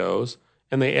embryos,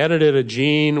 and they edited a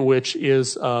gene which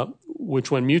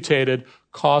when mutated,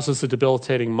 causes the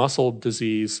debilitating muscle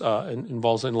disease and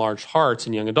involves enlarged hearts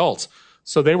in young adults.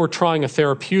 So they were trying a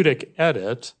therapeutic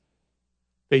edit.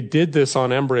 They did this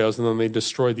on embryos, and then they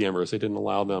destroyed the embryos. They didn't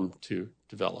allow them to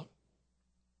develop.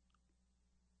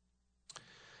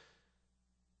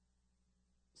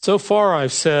 So far,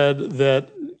 I've said that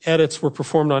edits were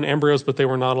performed on embryos, but they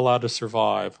were not allowed to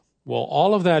survive. Well,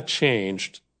 all of that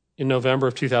changed in November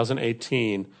of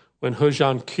 2018 when He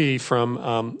Jiankui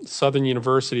from Southern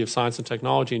University of Science and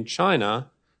Technology in China,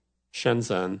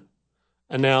 Shenzhen,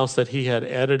 announced that he had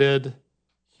edited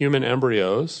human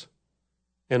embryos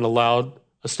and allowed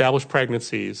established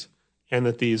pregnancies, and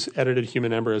that these edited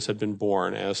human embryos had been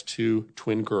born as two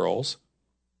twin girls.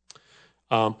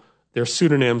 Their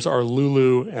pseudonyms are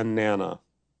Lulu and Nana.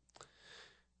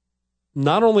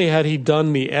 Not only had he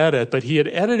done the edit, but he had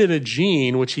edited a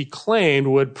gene which he claimed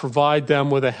would provide them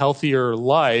with a healthier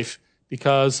life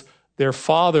because their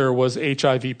father was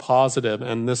HIV positive,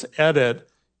 and this edit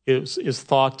is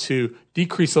thought to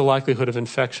decrease the likelihood of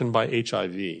infection by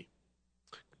HIV.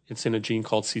 It's in a gene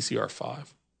called CCR5.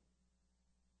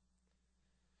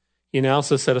 He announced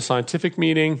this at a scientific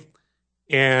meeting,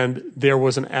 and there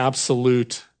was an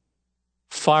absolute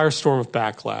firestorm of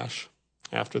backlash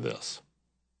after this.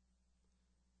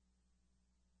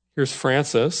 Here's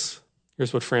Francis.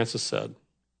 Here's what Francis said.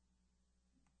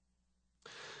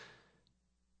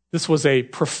 This was a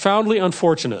profoundly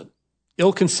unfortunate,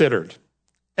 ill-considered,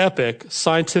 epic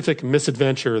scientific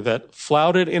misadventure that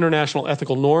flouted international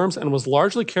ethical norms and was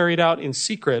largely carried out in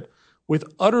secret with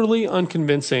utterly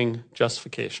unconvincing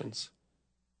justifications.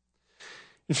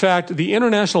 In fact, the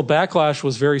international backlash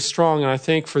was very strong, and I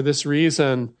think for this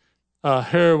reason,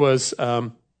 He was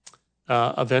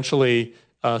eventually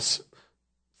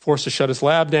forced to shut his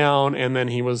lab down, and then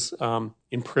he was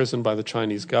imprisoned by the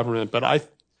Chinese government. But I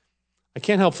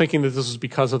can't help thinking that this was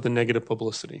because of the negative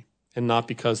publicity and not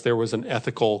because there was an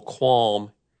ethical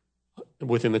qualm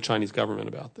within the Chinese government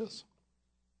about this.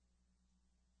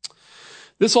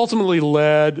 This ultimately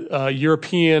led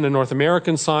European and North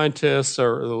American scientists,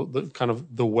 or kind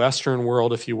of the Western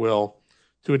world, if you will,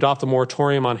 to adopt a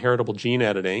moratorium on heritable gene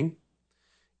editing.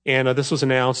 And this was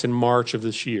announced in March of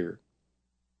this year.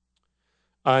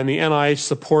 And the NIH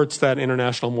supports that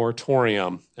international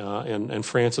moratorium. And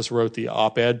Francis wrote the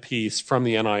op-ed piece from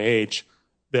the NIH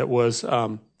that was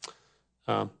kind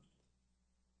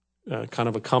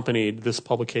of accompanied this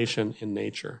publication in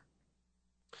Nature.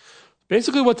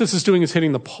 Basically, what this is doing is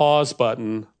hitting the pause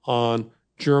button on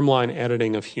germline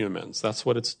editing of humans. That's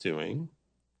what it's doing.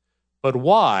 But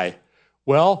why?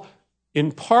 Well,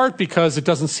 in part because it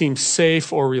doesn't seem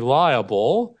safe or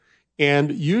reliable,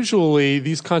 and usually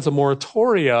these kinds of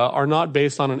moratoria are not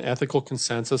based on an ethical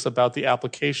consensus about the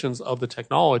applications of the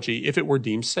technology if it were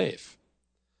deemed safe.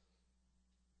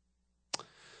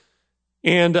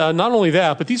 And not only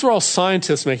that, but these were all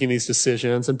scientists making these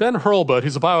decisions. And Ben Hurlbut,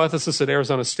 who's a bioethicist at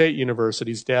Arizona State University,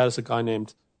 his dad is a guy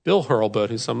named Bill Hurlbut,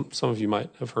 who some of you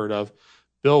might have heard of.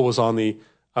 Bill was on the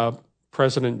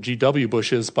President G.W.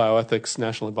 Bush's Bioethics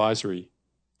National Advisory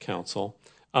Council.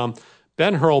 Ben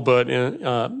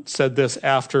Hurlbut said this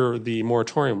after the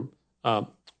moratorium.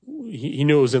 He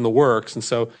knew it was in the works, and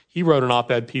so he wrote an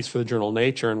op-ed piece for the journal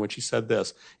Nature in which he said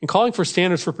this: "In calling for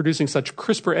standards for producing such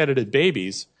CRISPR-edited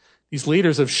babies, these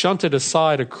leaders have shunted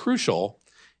aside a crucial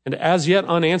and as yet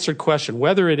unanswered question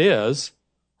whether it is,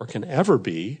 or can ever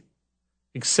be,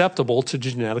 acceptable to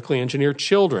genetically engineer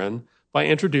children by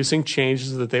introducing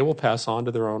changes that they will pass on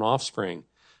to their own offspring.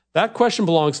 That question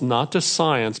belongs not to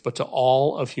science, but to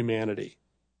all of humanity."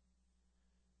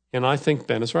 And I think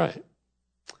Ben is right.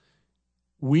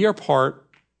 We are part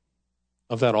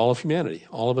of that all of humanity,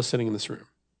 all of us sitting in this room.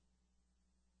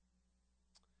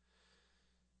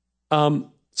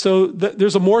 So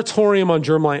there's a moratorium on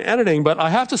germline editing, but I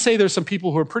have to say there's some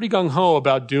people who are pretty gung-ho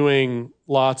about doing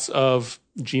lots of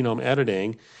genome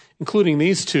editing, including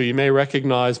these two. You may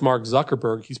recognize Mark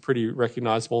Zuckerberg. He's pretty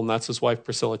recognizable, and that's his wife,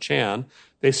 Priscilla Chan.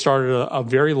 They started a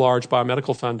very large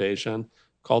biomedical foundation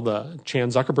called the Chan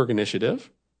Zuckerberg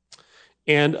Initiative.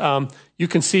 And you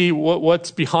can see what's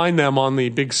behind them on the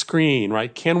big screen,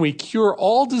 right? Can we cure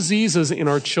all diseases in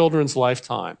our children's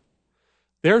lifetime?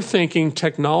 They're thinking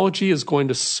technology is going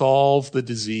to solve the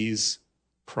disease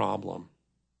problem.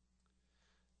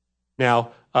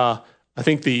 Now, I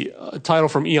think the title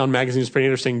from Eon magazine is pretty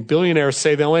interesting. Billionaires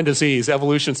say they'll end disease.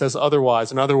 Evolution says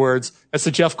otherwise. In other words, that's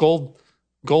the Jeff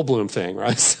Goldblum thing,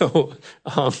 right? So,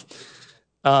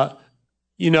 I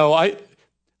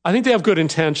think they have good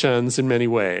intentions in many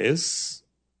ways,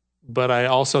 but I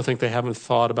also think they haven't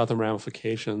thought about the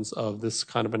ramifications of this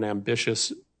kind of an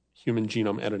ambitious human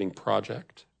genome editing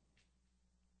project.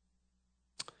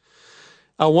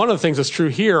 One of the things that's true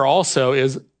here also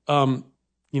is,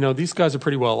 these guys are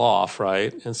pretty well off,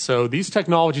 right? And so these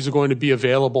technologies are going to be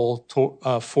available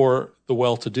for the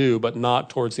well-to-do, but not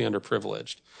towards the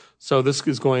underprivileged. So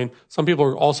some people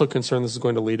are also concerned this is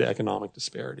going to lead to economic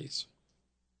disparities.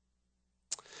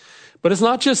 But it's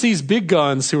not just these big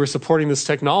guns who are supporting this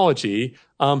technology.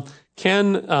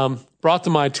 Ken brought to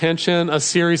my attention a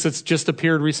series that's just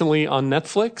appeared recently on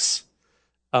Netflix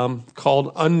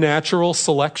called Unnatural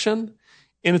Selection.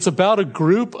 And it's about a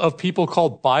group of people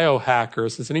called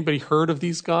biohackers. Has anybody heard of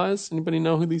these guys? Anybody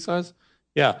know who these guys?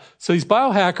 Yeah. So these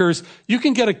biohackers, you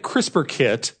can get a CRISPR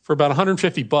kit for about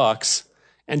 $150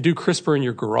 and do CRISPR in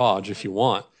your garage if you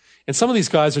want. And some of these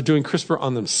guys are doing CRISPR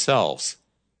on themselves.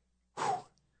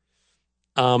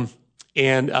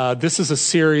 This is a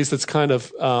series that's kind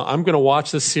of, I'm going to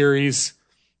watch this series.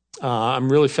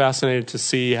 I'm really fascinated to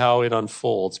see how it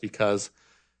unfolds because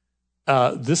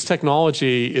this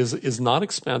technology is not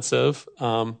expensive,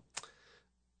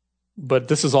 but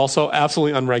this is also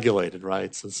absolutely unregulated,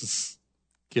 right? So this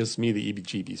gives me the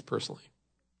EBGBs personally.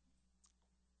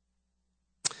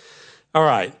 All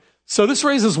right. So this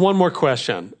raises one more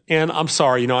question. And I'm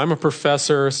sorry, I'm a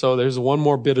professor, so there's one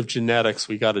more bit of genetics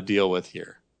we got to deal with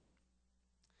here.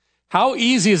 How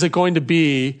easy is it going to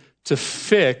be to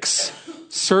fix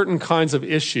certain kinds of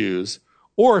issues,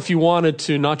 or if you wanted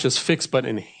to not just fix but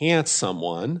enhance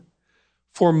someone,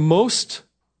 for most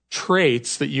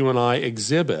traits that you and I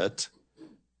exhibit,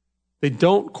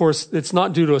 of course, it's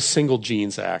not due to a single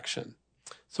gene's action.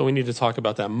 So we need to talk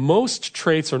about that. Most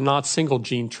traits are not single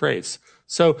gene traits.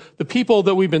 So the people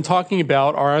that we've been talking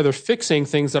about are either fixing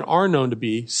things that are known to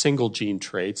be single gene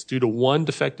traits due to one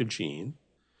defective gene,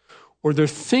 or they're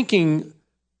thinking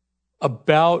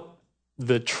about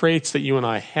the traits that you and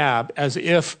I have as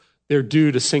if they're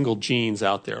due to single genes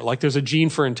out there, like there's a gene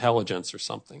for intelligence or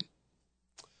something.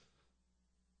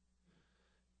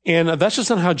 And that's just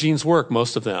not how genes work,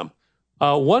 most of them.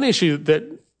 One issue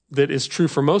that is true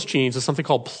for most genes is something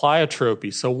called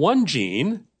pleiotropy. So one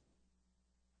gene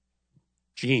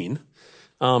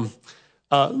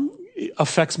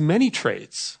affects many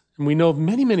traits. And we know of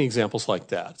many, many examples like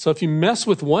that. So if you mess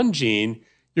with one gene,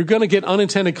 you're going to get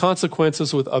unintended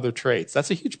consequences with other traits.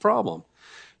 That's a huge problem.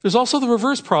 There's also the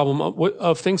reverse problem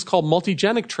of things called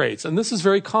multigenic traits. And this is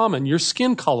very common. Your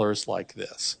skin color is like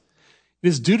this. It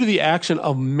is due to the action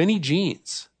of many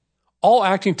genes, all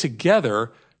acting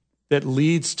together, that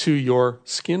leads to your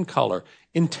skin color.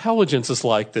 Intelligence is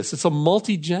like this. It's a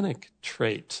multigenic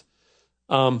trait.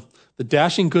 The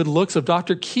dashing good looks of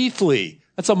Dr. Keithley,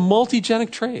 that's a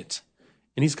multigenic trait.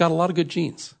 And he's got a lot of good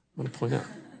genes, I want to point out.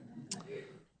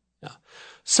 Yeah.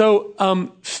 So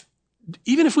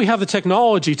even if we have the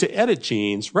technology to edit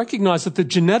genes, recognize that the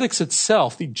genetics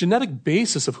itself, the genetic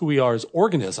basis of who we are as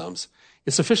organisms,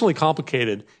 is sufficiently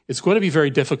complicated. It's going to be very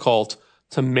difficult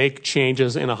to make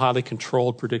changes in a highly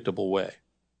controlled, predictable way.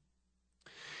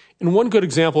 And one good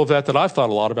example of that I've thought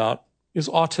a lot about is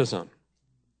autism.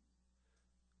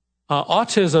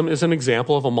 Autism is an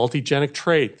example of a multigenic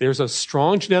trait. There's a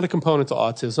strong genetic component to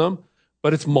autism,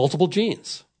 but it's multiple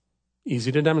genes. Easy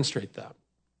to demonstrate that.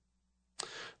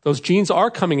 Those genes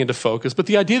are coming into focus, but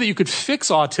the idea that you could fix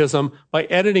autism by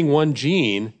editing one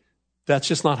gene, that's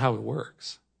just not how it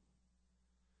works.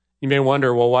 You may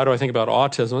wonder, well, why do I think about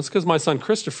autism? It's because my son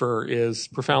Christopher is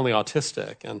profoundly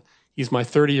autistic, and he's my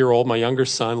 30-year-old, my younger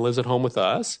son, lives at home with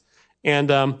us. And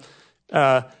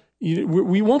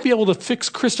we won't be able to fix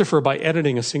Christopher by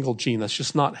editing a single gene. That's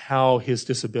just not how his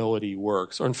disability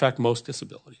works, or in fact, most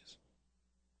disabilities.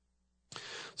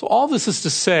 So all this is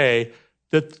to say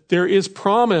that there is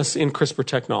promise in CRISPR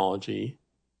technology.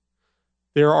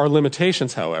 There are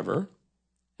limitations, however,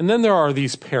 and then there are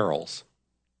these perils.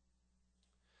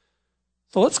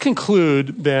 So let's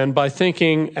conclude then by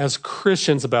thinking as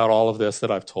Christians about all of this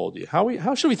that I've told you.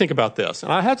 How should we think about this?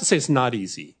 And I have to say it's not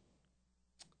easy.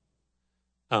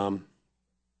 But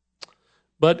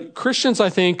Christians, I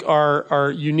think,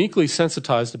 are uniquely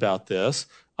sensitized about this.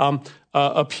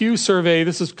 A Pew survey,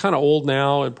 this is kind of old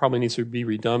now, it probably needs to be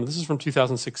redone, but this is from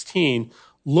 2016,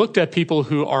 looked at people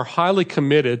who are highly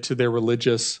committed to their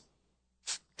religious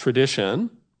tradition.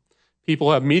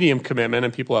 People have medium commitment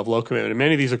and people have low commitment, and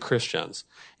many of these are Christians.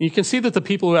 And you can see that the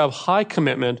people who have high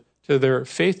commitment to their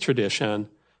faith tradition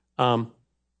have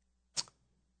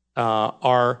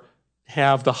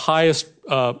the highest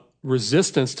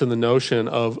resistance to the notion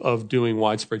of doing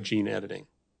widespread gene editing.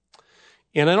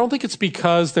 And I don't think it's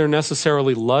because they're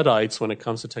necessarily Luddites when it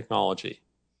comes to technology.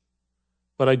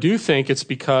 But I do think it's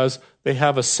because they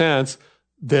have a sense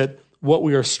that what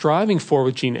we are striving for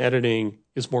with gene editing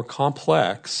is more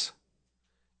complex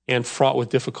and fraught with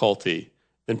difficulty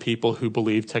than people who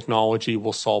believe technology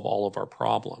will solve all of our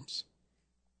problems.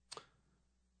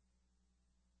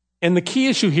 And the key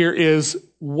issue here is,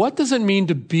 what does it mean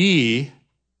to be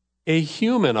a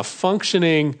human, a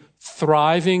functioning,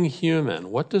 thriving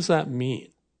human? What does that mean?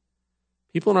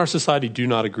 People in our society do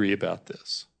not agree about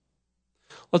this.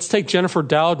 Let's take Jennifer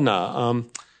Doudna.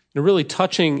 In a really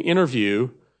touching interview,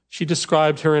 she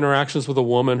described her interactions with a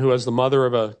woman who was the mother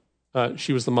of a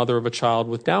child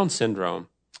with Down syndrome.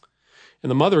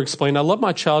 And the mother explained, I love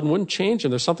my child and wouldn't change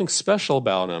him. There's something special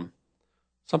about him,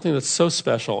 something that's so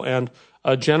special. And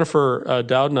Jennifer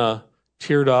Doudna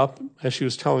teared up as she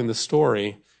was telling the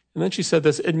story. And then she said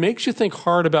this, it makes you think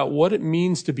hard about what it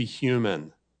means to be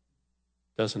human,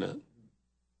 doesn't it?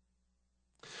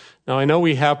 Now, I know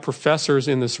we have professors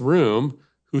in this room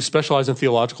who specialize in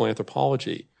theological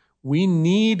anthropology. We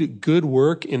need good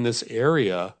work in this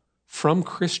area from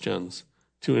Christians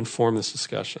to inform this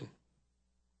discussion.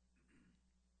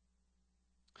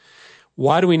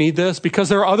 Why do we need this? Because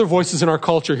there are other voices in our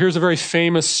culture. Here's a very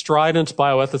famous, strident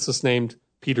bioethicist named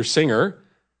Peter Singer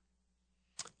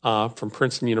from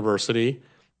Princeton University.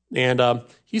 And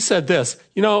he said this,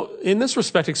 in this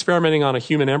respect, experimenting on a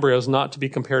human embryo is not to be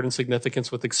compared in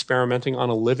significance with experimenting on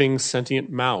a living sentient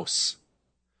mouse.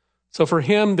 So for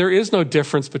him, there is no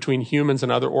difference between humans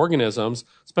and other organisms,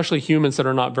 especially humans that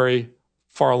are not very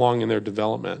far along in their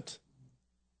development.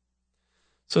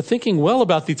 So thinking well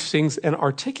about these things and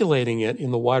articulating it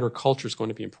in the wider culture is going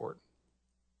to be important.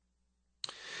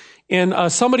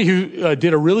 And somebody who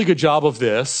did a really good job of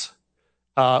this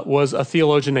was a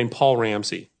theologian named Paul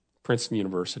Ramsey, Princeton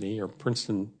University.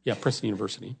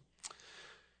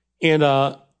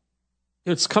 And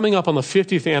it's coming up on the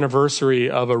 50th anniversary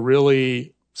of a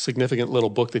really significant little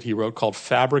book that he wrote called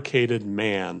Fabricated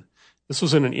Man. This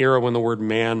was in an era when the word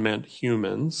man meant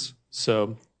humans,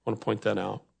 so I want to point that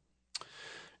out.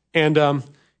 And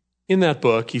in that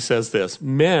book, he says this,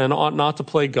 men ought not to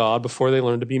play God before they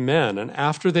learn to be men, and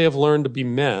after they have learned to be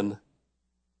men,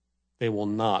 they will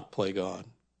not play God.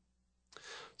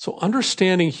 So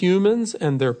understanding humans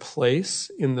and their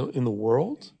place in the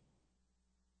world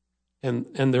and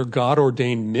their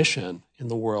God-ordained mission in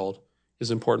the world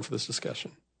is important for this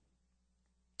discussion.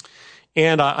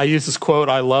 And I use this quote.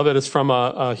 I love it. It's from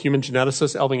a human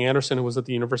geneticist, Elving Anderson, who was at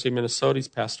the University of Minnesota. He's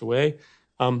passed away.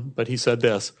 But he said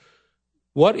this,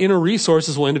 what inner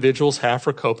resources will individuals have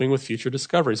for coping with future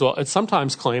discoveries? Well, it's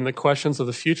sometimes claimed that questions of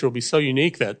the future will be so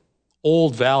unique that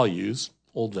old values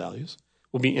will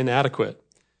be inadequate.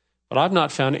 But I've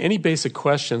not found any basic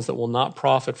questions that will not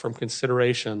profit from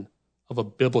consideration of a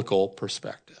biblical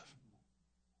perspective.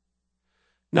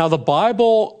 Now, the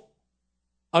Bible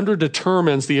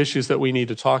underdetermines the issues that we need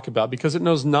to talk about because it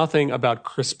knows nothing about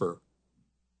CRISPR.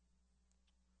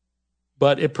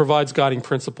 But it provides guiding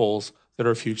principles that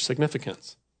are of huge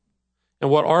significance. And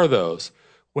what are those?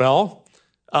 Well,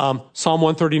 Psalm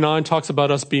 139 talks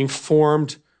about us being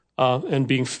formed and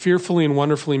being fearfully and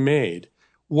wonderfully made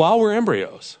while we're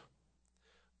embryos.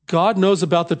 God knows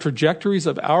about the trajectories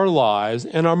of our lives,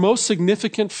 and the most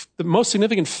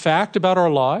significant fact about our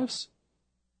lives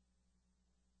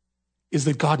is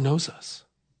that God knows us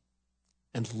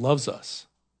and loves us.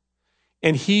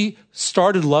 And he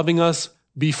started loving us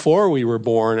before we were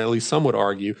born, at least some would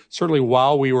argue, certainly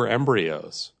while we were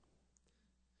embryos.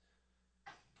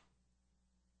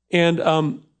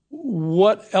 And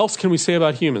what else can we say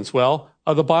about humans? Well,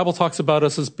 the Bible talks about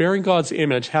us as bearing God's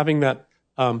image, having that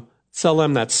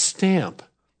tselem, that stamp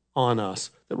on us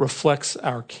that reflects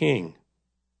our King.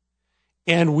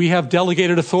 And we have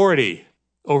delegated authority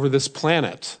over this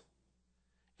planet.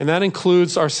 And that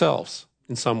includes ourselves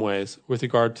in some ways with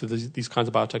regard to these kinds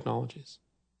of biotechnologies.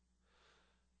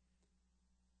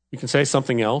 You can say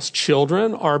something else.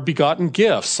 Children are begotten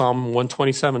gifts. Psalm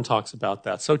 127 talks about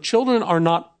that. So children are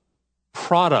not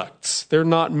products. They're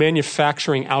not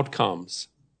manufacturing outcomes.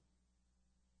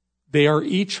 They are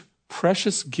each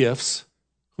precious gifts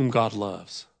whom God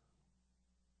loves.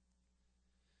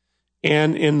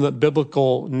 And in the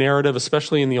biblical narrative,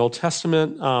 especially in the Old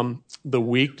Testament, the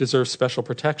weak deserve special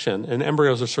protection. And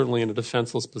embryos are certainly in a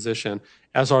defenseless position,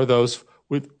 as are those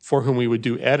for whom we would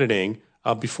do editing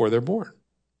before they're born.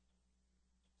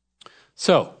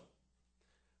 So,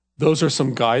 those are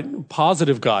some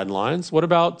positive guidelines. What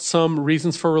about some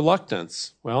reasons for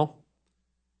reluctance? Well,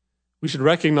 we should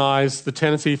recognize the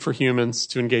tendency for humans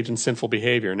to engage in sinful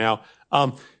behavior. Now,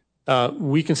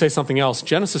 we can say something else.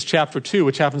 Genesis chapter 2,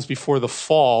 which happens before the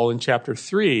fall in chapter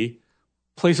 3,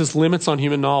 places limits on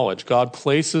human knowledge. God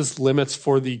places limits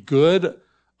for the good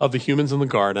of the humans in the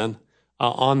garden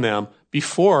on them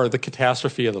before the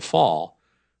catastrophe of the fall.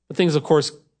 But things, of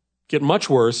course, get much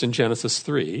worse in Genesis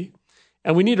 3.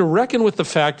 And we need to reckon with the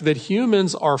fact that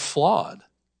humans are flawed.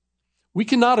 We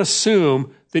cannot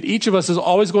assume that each of us is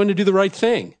always going to do the right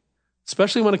thing,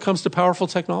 especially when it comes to powerful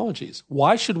technologies.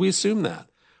 Why should we assume that?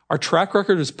 Our track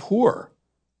record is poor.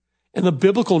 And the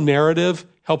biblical narrative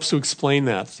helps to explain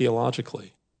that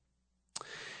theologically.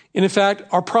 And in fact,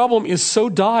 our problem is so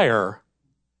dire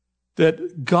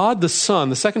that God the Son,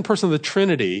 the second person of the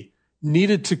Trinity,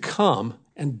 needed to come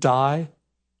and die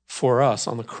for us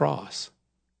on the cross.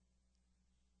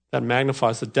 That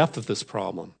magnifies the depth of this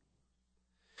problem.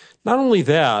 Not only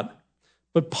that,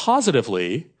 but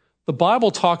positively, the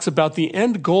Bible talks about the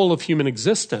end goal of human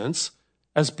existence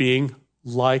as being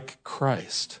like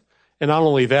Christ. And not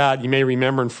only that, you may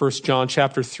remember in 1 John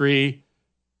chapter 3,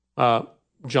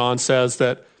 John says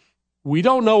that we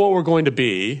don't know what we're going to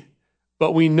be,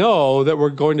 but we know that we're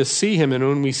going to see him. And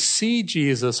when we see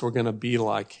Jesus, we're going to be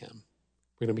like him.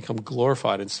 We're going to become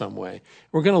glorified in some way.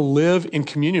 We're going to live in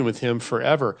communion with him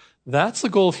forever. That's the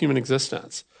goal of human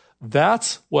existence.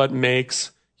 That's what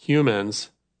makes humans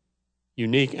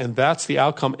unique, and that's the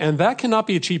outcome. And that cannot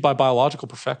be achieved by biological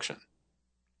perfection.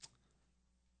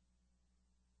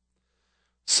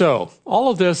 So all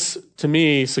of this, to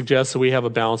me, suggests that we have a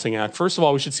balancing act. First of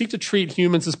all, we should seek to treat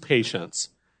humans as patients,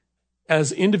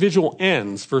 as individual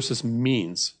ends versus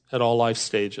means at all life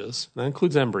stages. That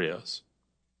includes embryos.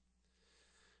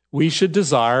 We should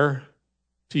desire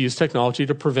to use technology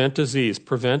to prevent disease.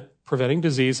 Preventing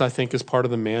disease, I think, is part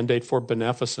of the mandate for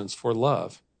beneficence, for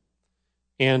love.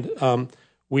 And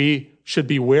we should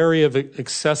be wary of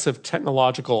excessive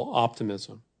technological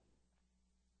optimism.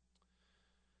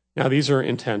 Now, these are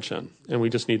intention, and we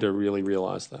just need to really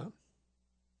realize that. All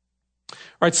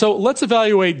right, so let's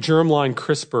evaluate germline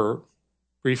CRISPR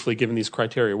briefly, given these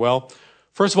criteria. Well,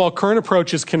 first of all, current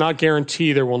approaches cannot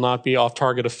guarantee there will not be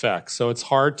off-target effects. So it's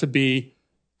hard to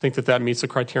think that meets the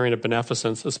criterion of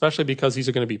beneficence, especially because these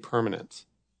are going to be permanent.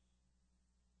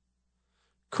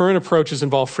 Current approaches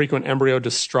involve frequent embryo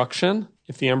destruction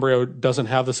if the embryo doesn't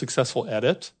have the successful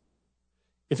edit.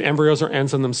 If embryos are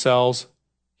ends in themselves,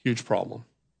 huge problem.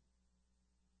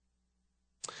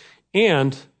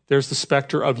 And there's the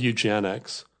specter of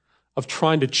eugenics, of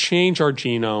trying to change our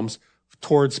genomes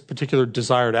towards particular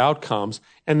desired outcomes,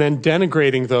 and then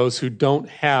denigrating those who don't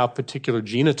have particular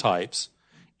genotypes.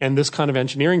 And this kind of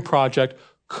engineering project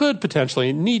could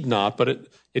potentially, need not, but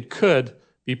it could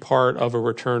be part of a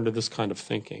return to this kind of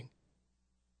thinking.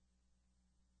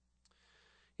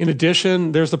 In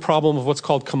addition, there's the problem of what's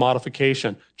called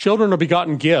commodification. Children are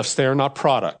begotten gifts, they are not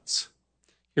products.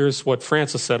 Here's what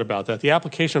Francis said about that. The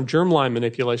application of germline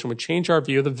manipulation would change our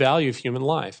view of the value of human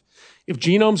life. If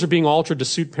genomes are being altered to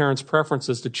suit parents'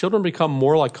 preferences, do children become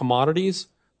more like commodities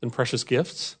than precious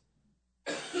gifts?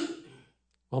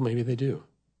 Well, maybe they do.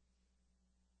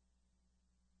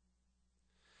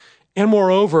 And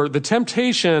moreover, the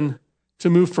temptation to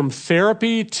move from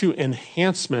therapy to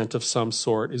enhancement of some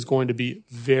sort is going to be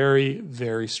very,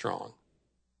 very strong.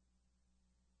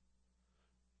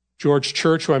 George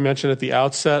Church, who I mentioned at the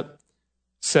outset,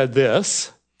 said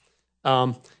this: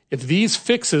 if these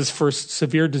fixes for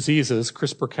severe diseases,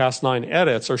 CRISPR-Cas9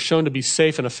 edits, are shown to be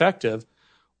safe and effective,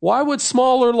 why would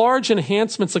small or large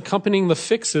enhancements accompanying the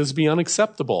fixes be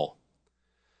unacceptable?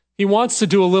 He wants to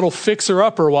do a little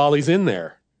fixer-upper while he's in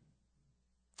there.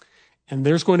 And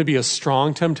there's going to be a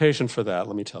strong temptation for that,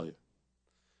 let me tell you.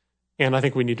 And I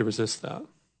think we need to resist that.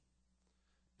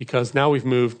 Because now we've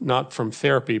moved not from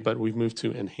therapy, but we've moved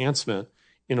to enhancement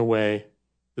in a way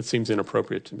that seems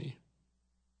inappropriate to me.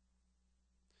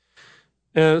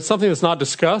 And something that's not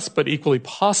discussed, but equally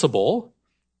possible,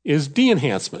 is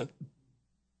de-enhancement.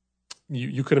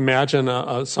 You could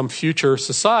imagine some future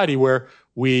society where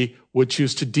we would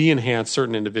choose to de-enhance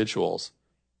certain individuals.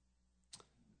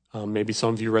 Maybe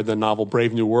some of you read the novel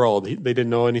Brave New World. They didn't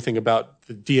know anything about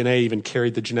the DNA, even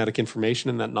carried the genetic information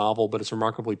in that novel, but it's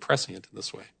remarkably prescient in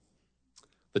this way.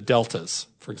 The deltas,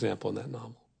 for example, in that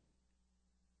novel.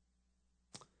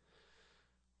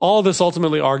 All of this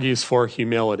ultimately argues for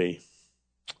humility.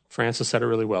 Francis said it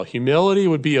really well. Humility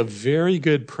would be a very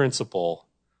good principle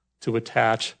to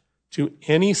attach to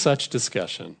any such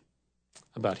discussion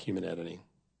about human editing.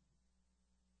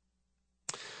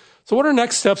 So what are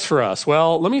next steps for us?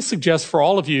 Well, let me suggest for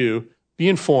all of you, be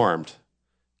informed.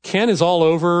 Ken is all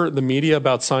over the media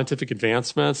about scientific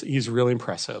advancements. He's really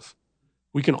impressive.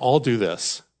 We can all do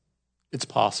this. It's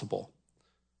possible.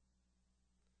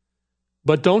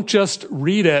 But don't just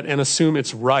read it and assume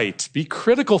it's right. Be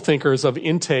critical thinkers of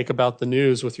intake about the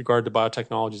news with regard to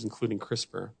biotechnologies, including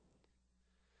CRISPR.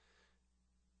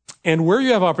 And where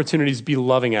you have opportunities, be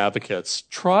loving advocates.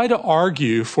 Try to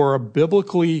argue for a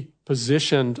biblically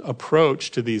positioned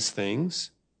approach to these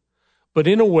things, but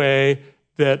in a way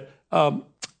that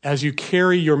as you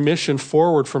carry your mission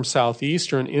forward from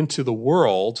Southeastern into the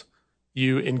world,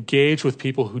 you engage with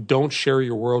people who don't share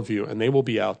your worldview, and they will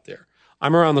be out there.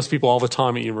 I'm around those people all the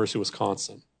time at University of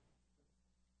Wisconsin.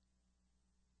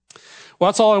 Well,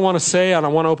 that's all I want to say, and I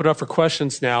want to open it up for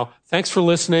questions now. Thanks for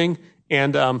listening,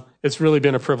 and it's really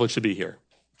been a privilege to be here.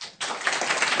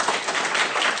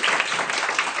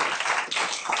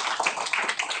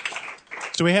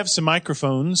 So we have some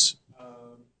microphones.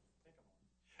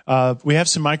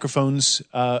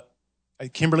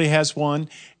 Kimberly has one,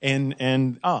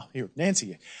 and here,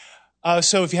 Nancy.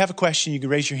 So if you have a question, you can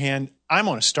raise your hand. I'm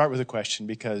going to start with a question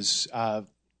because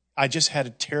I just had a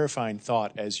terrifying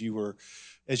thought as you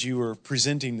were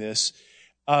presenting this.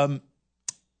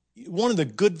 One of the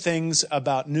good things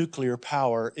about nuclear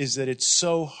power is that it's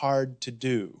so hard to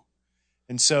do.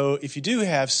 And so if you do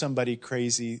have somebody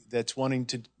crazy that's wanting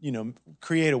to,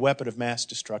 create a weapon of mass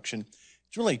destruction,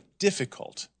 it's really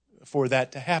difficult for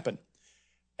that to happen.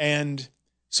 And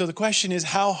so the question is,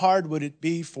 how hard would it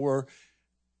be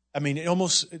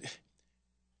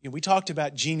we talked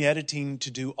about gene editing to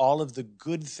do all of the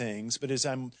good things, but as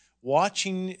I'm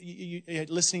watching,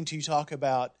 listening to you talk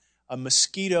about a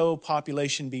mosquito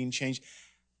population being changed,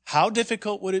 how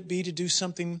difficult would it be to do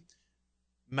something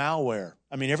malware?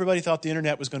 I mean, everybody thought the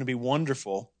internet was going to be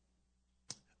wonderful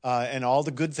and all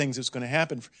the good things that's going to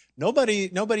happen.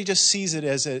 Nobody just sees it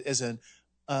as an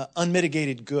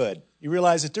unmitigated good. You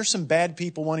realize that there's some bad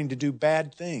people wanting to do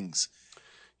bad things.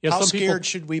 Yeah, how scared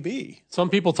should we be? Some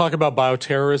people talk about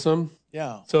bioterrorism.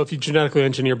 Yeah. So if you genetically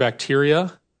engineer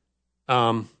bacteria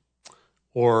or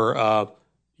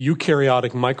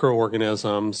eukaryotic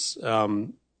microorganisms,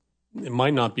 it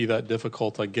might not be that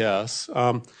difficult, I guess.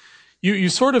 You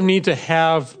sort of need to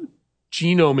have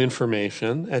genome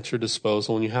information at your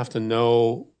disposal, and you have to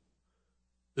know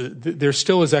there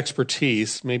still is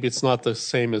expertise. Maybe it's not the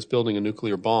same as building a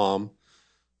nuclear bomb.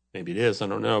 Maybe it is, I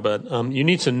don't know. But you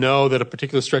need to know that a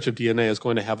particular stretch of DNA is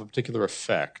going to have a particular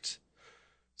effect.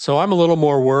 So I'm a little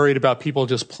more worried about people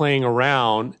just playing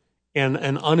around and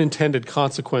an unintended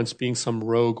consequence being some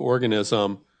rogue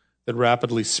organism that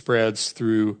rapidly spreads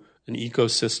through an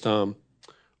ecosystem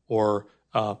or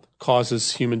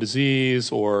causes human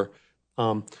disease or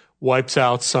wipes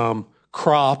out some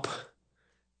crop.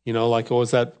 You know, like what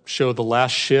was that show, The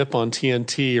Last Ship on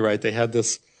TNT, right? They had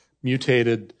this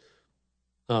mutated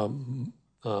kind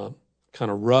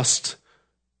of rust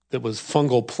that was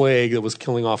fungal plague that was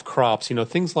killing off crops, you know,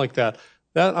 things like that.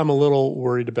 That I'm a little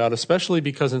worried about, especially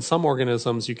because in some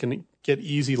organisms you can get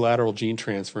easy lateral gene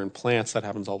transfer. In plants, that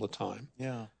happens all the time.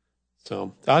 Yeah.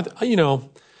 So, I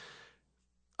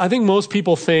think most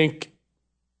people think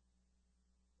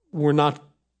we're not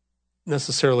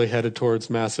necessarily headed towards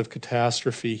massive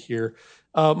catastrophe here.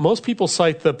 Most people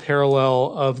cite the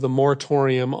parallel of the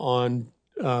moratorium on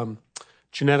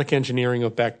genetic engineering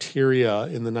of bacteria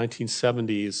in the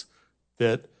 1970s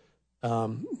that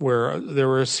where there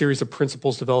were a series of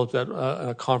principles developed at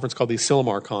a conference called the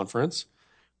Asilomar Conference,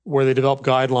 where they developed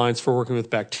guidelines for working with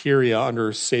bacteria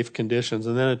under safe conditions.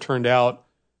 And then it turned out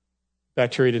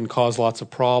bacteria didn't cause lots of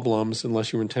problems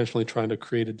unless you were intentionally trying to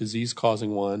create a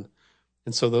disease-causing one.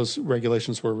 And so those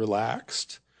regulations were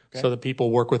relaxed so that people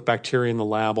work with bacteria in the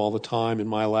lab all the time. In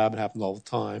my lab, it happens all the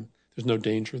time. There's no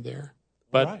danger there.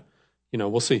 But,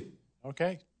 we'll see.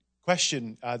 Okay.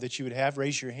 Question that you would have,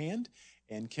 raise your hand,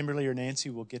 and Kimberly or Nancy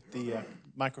will get the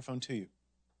microphone to you.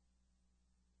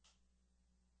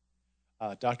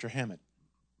 Dr. Hammond.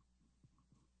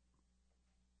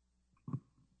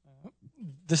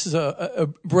 This is a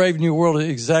brave new world,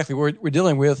 exactly what we're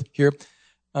dealing with here.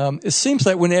 It seems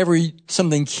like whenever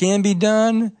something can be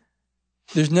done,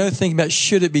 there's no thinking about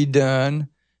should it be done.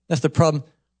 That's the problem.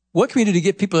 What can we do to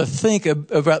get people to think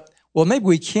about, well, maybe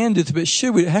we can do this, but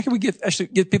should we? How can we actually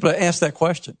get people to ask that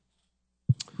question?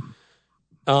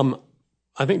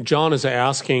 I think John is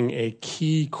asking a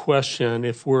key question.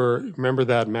 Remember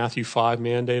that Matthew 5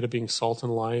 mandate of being salt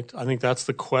and light? I think that's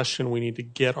the question we need to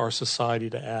get our society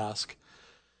to ask.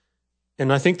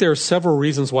 And I think there are several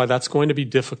reasons why that's going to be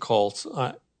difficult.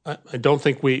 I don't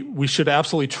think we should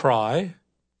absolutely try.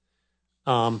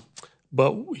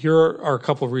 But here are a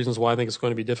couple of reasons why I think it's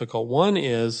going to be difficult. One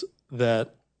is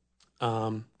that,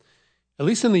 at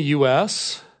least in the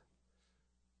U.S.,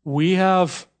 we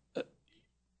have,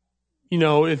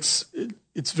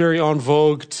 it's very en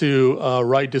vogue to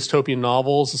write dystopian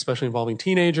novels, especially involving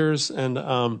teenagers, and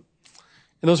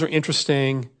those are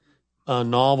interesting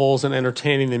novels and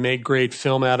entertaining. They make great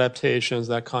film adaptations,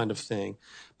 that kind of thing.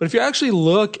 But if you actually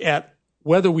look at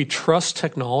whether we trust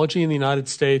technology in the United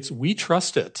States, we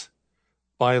trust it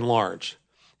by and large.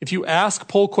 If you ask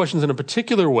poll questions in a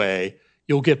particular way,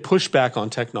 you'll get pushback on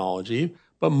technology,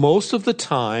 but most of the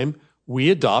time we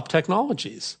adopt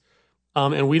technologies.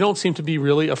 And we don't seem to be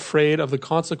really afraid of the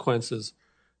consequences.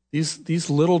 These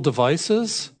little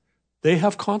devices, they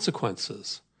have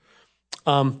consequences.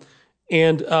 So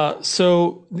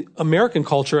American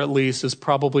culture, at least, is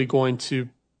probably going to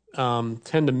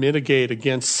tend to mitigate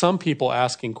against some people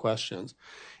asking questions.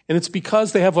 And it's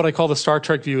because they have what I call the Star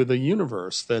Trek view of the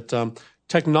universe, that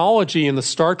technology in the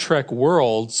Star Trek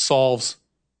world solves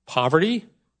poverty,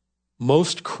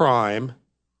 most crime,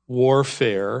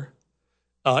 warfare,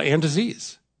 and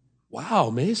disease. Wow,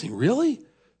 amazing. Really?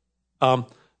 So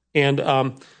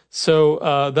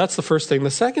that's the first thing.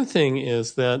 The second thing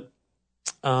is that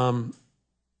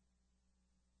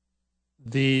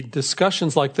the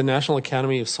discussions like the National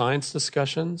Academy of Science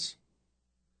discussions,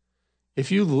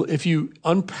 if you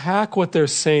unpack what they're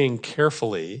saying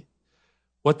carefully,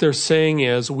 what they're saying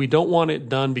is we don't want it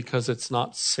done because it's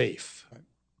not safe.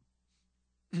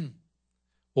 Right.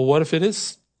 Well, what if it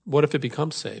is? What if it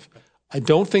becomes safe? I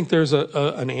don't think there's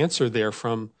an answer there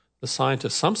from the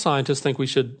scientists. Some scientists think we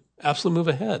should absolutely move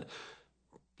ahead,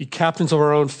 be captains of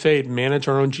our own fate, manage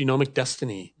our own genomic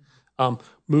destiny,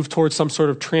 move towards some sort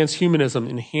of transhumanism,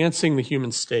 enhancing the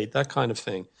human state, that kind of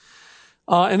thing.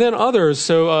 And then others,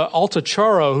 so Alta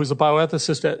Charo, who's a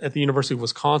bioethicist at the University of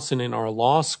Wisconsin in our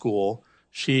law school,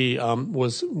 she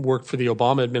worked for the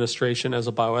Obama administration as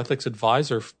a bioethics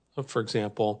advisor, for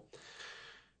example.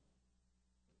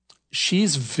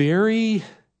 She's very,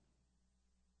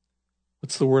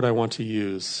 what's the word I want to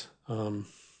use?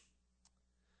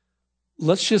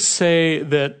 Let's just say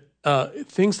that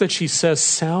things that she says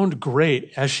sound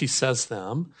great as she says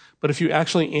them, but if you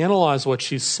actually analyze what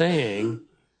she's saying,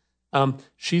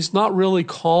 she's not really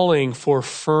calling for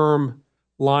firm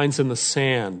lines in the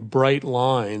sand, bright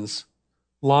lines,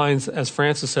 as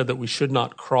Francis said, that we should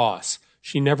not cross.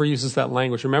 She never uses that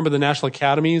language. Remember the National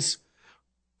Academies?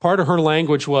 Part of her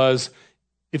language was,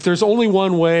 if there's only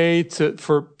one way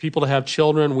for people to have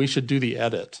children, we should do the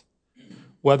edit.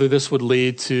 Whether this would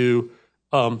lead to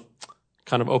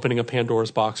kind of opening a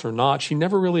Pandora's box or not, she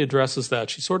never really addresses that.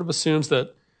 She sort of assumes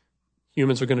that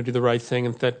humans are going to do the right thing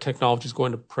and that technology is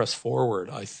going to press forward,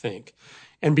 I think.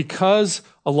 And because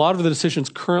a lot of the decisions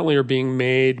currently are being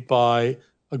made by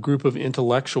a group of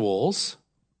intellectuals,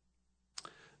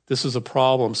 this is a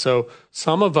problem. So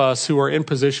some of us who are in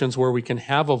positions where we can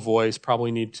have a voice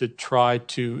probably need to try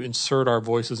to insert our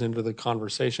voices into the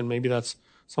conversation. Maybe that's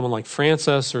someone like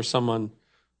Francis or someone,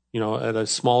 at a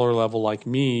smaller level like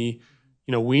me.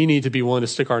 We need to be willing to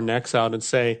stick our necks out and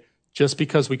say, just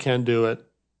because we can do it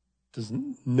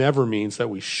never means that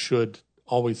we should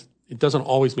always, it doesn't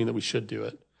always mean that we should do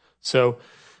it. So,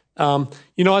 I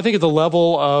think at the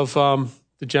level of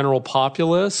the general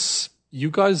populace, you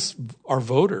guys are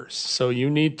voters. So you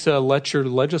need to let your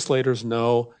legislators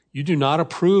know you do not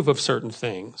approve of certain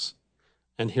things.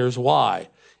 And here's why.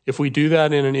 If we do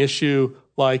that in an issue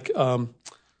like,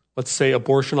 let's say,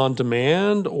 abortion on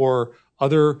demand or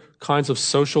other kinds of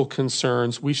social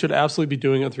concerns, we should absolutely be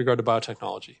doing it with regard to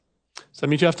biotechnology. So that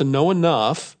means you have to know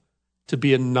enough to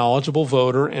be a knowledgeable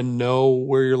voter and know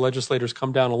where your legislators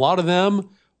come down. A lot of them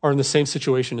are in the same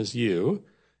situation as you,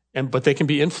 but they can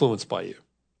be influenced by you.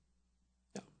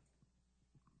 Yeah.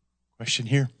 Question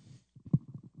here.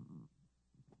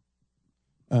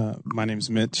 My name's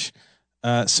Mitch.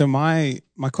 So my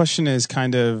question is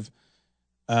kind of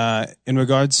in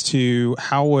regards to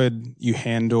how would you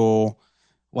handle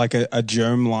like a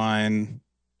germline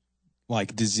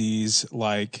like disease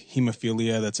like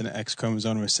hemophilia that's an X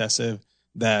chromosome recessive,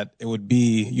 that you'd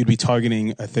be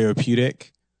targeting a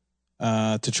therapeutic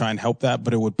to try and help that,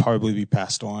 but it would probably be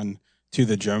passed on to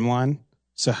the germline.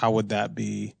 So how would that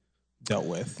be dealt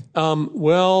with?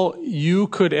 Well, you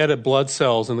could edit blood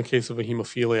cells in the case of a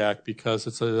hemophiliac because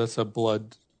it's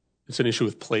an issue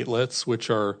with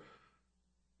platelets,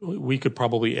 we could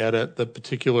probably edit the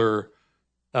particular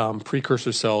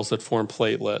precursor cells that form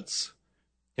platelets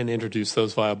and introduce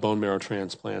those via bone marrow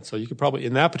transplant. So you could probably,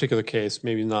 in that particular case,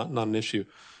 maybe not an issue.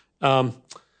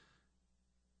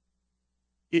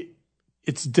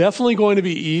 It's definitely going to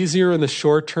be easier in the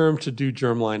short term to do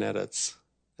germline edits.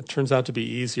 It turns out to be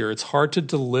easier. It's hard to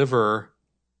deliver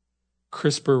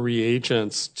CRISPR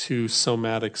reagents to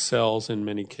somatic cells in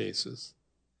many cases.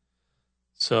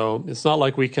 So it's not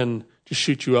like we can just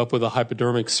shoot you up with a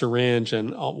hypodermic syringe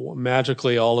and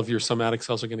magically all of your somatic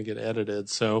cells are going to get edited.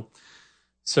 So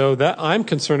that I'm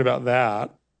concerned about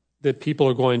that people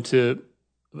are going to,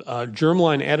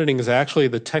 germline editing is actually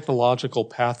the technological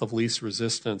path of least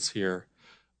resistance here,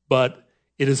 but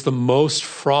it is the most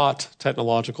fraught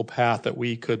technological path that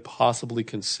we could possibly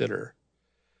consider.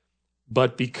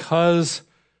 But because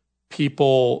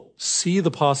people see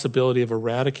the possibility of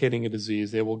eradicating a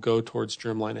disease, they will go towards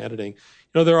germline editing.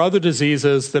 There are other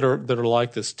diseases that are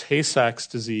like this. Tay-Sachs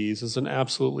disease is an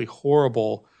absolutely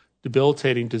horrible,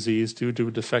 debilitating disease due to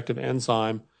a defective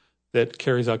enzyme that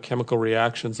carries out chemical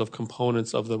reactions of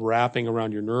components of the wrapping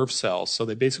around your nerve cells. So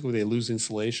they lose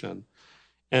insulation.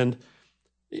 And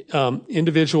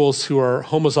individuals who are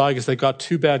homozygous, they got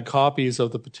 2 bad copies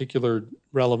of the particular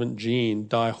relevant gene,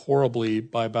 die horribly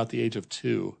by about the age of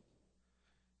 2.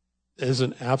 It is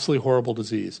an absolutely horrible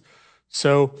disease.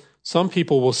 So some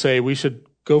people will say we should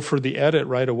go for the edit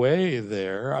right away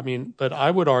there. But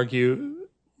I would argue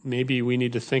maybe we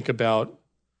need to think about,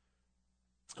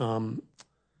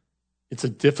 it's a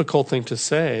difficult thing to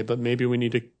say, but maybe we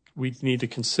need to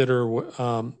consider,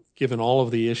 given all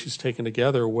of the issues taken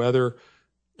together, whether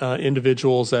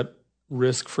individuals at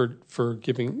risk for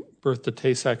giving birth to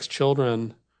Tay-Sachs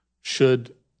children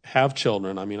should have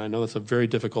children. I know that's a very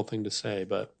difficult thing to say,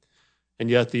 and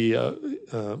yet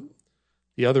the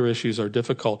The other issues are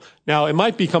difficult. Now, it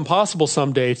might become possible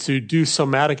someday to do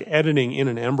somatic editing in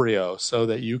an embryo so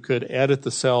that you could edit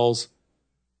the cells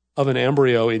of an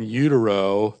embryo in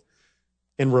utero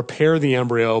and repair the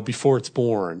embryo before it's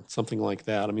born, something like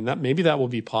that. I mean, maybe that will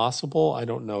be possible. I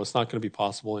don't know. It's not going to be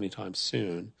possible anytime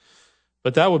soon.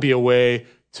 But that would be a way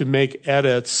to make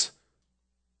edits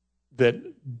that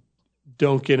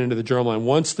don't get into the germline.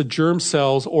 Once the germ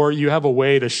cells, or you have a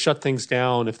way to shut things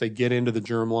down if they get into the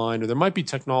germline, or there might be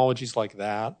technologies like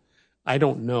that. I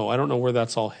don't know. I don't know where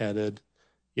that's all headed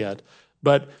yet.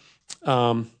 But,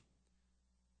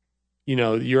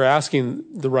 you're asking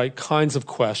the right kinds of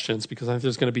questions, because I think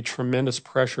there's going to be tremendous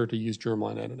pressure to use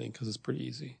germline editing because it's pretty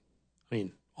easy. I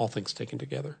mean, all things taken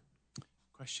together.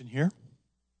 Question here.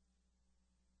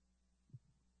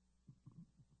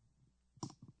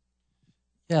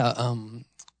 Yeah,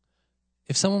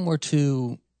 if someone were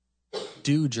to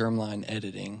do germline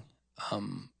editing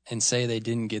and say they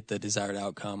didn't get the desired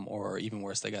outcome, or even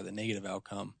worse, they got the negative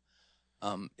outcome,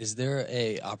 is there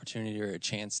a opportunity or a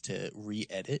chance to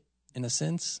re-edit in a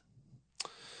sense?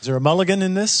 Is there a mulligan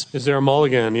in this? Is there a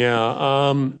mulligan?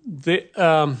 Yeah.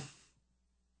 Well,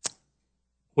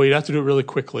 you'd have to do it really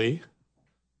quickly.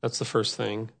 That's the first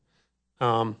thing.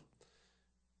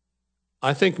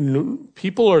 I think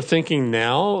people are thinking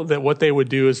now that what they would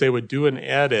do is they would do an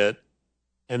edit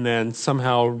and then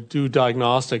somehow do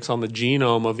diagnostics on the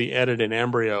genome of the edited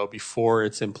embryo before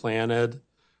it's implanted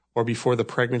or before the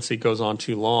pregnancy goes on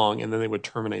too long, and then they would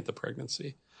terminate the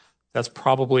pregnancy. That's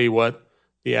probably what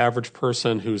the average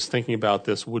person who's thinking about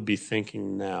this would be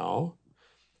thinking now.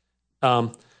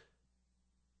 The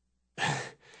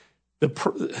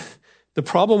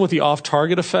problem with the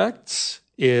off-target effects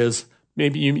is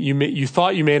maybe you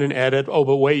thought you made an edit. Oh,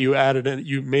 but wait, you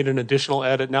made an additional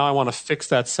edit. Now I want to fix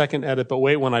that second edit. But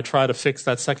wait, when I try to fix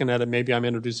that second edit, maybe I'm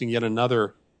introducing yet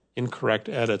another incorrect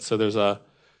edit. So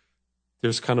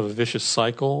there's kind of a vicious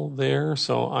cycle there.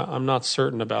 So I'm not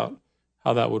certain about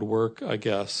how that would work, I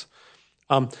guess.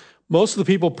 Most of the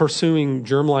people pursuing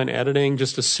germline editing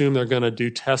just assume they're going to do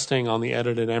testing on the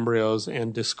edited embryos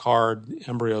and discard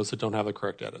embryos that don't have the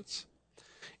correct edits.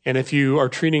 And if you are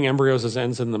treating embryos as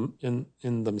ends in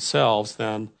themselves,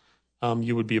 then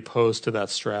you would be opposed to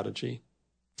that strategy.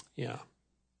 Yeah.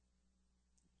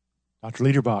 Dr.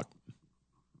 Liederbach.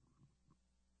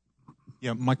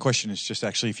 Yeah, my question is just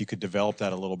actually if you could develop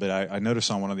that a little bit. I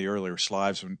noticed on one of the earlier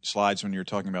slides when you were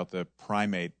talking about the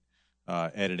primate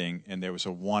editing, and there was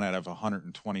a 1 out of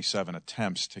 127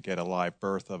 attempts to get a live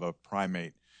birth of a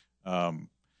primate.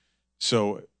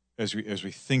 So as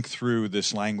we think through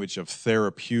this language of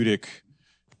therapeutic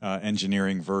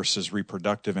engineering versus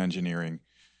reproductive engineering,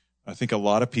 I think a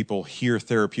lot of people hear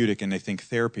therapeutic and they think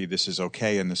therapy, this is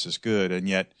okay and this is good, and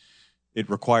yet it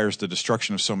requires the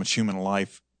destruction of so much human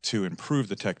life to improve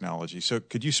the technology. So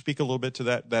could you speak a little bit to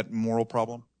that moral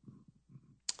problem?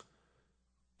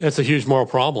 It's a huge moral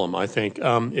problem, I think.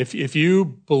 If you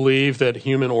believe that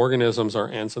human organisms are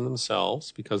ends in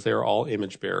themselves because they are all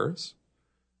image bearers,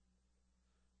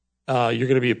 you're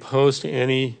going to be opposed to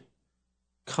any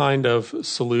kind of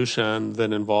solution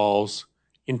that involves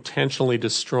intentionally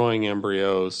destroying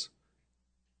embryos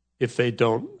if they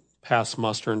don't pass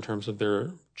muster in terms of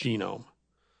their genome.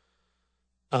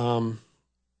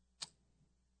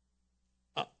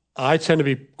 I tend to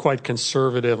be quite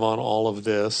conservative on all of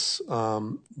this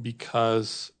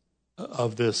because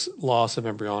of this loss of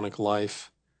embryonic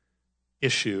life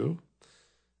issue.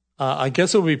 I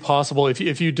guess it would be possible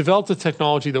if you developed a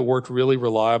technology that worked really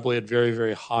reliably at very,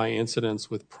 very high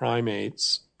incidence with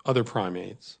other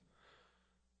primates.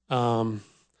 I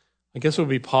guess it would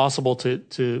be possible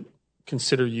to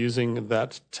consider using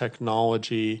that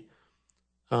technology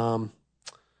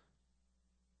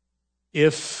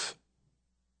if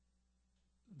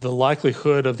the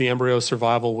likelihood of the embryo's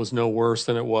survival was no worse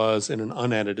than it was in an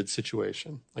unedited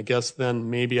situation. I guess then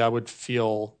maybe I would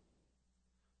feel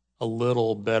a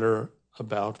little better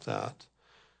about that.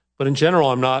 But in general,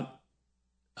 I'm not,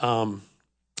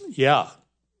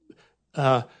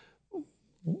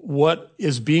 what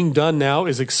is being done now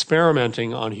is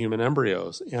experimenting on human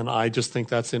embryos, and I just think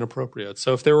that's inappropriate.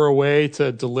 So if there were a way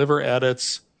to deliver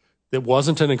edits that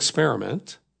wasn't an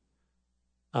experiment,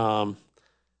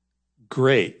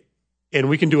 great. And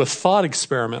we can do a thought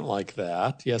experiment like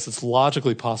that. Yes, it's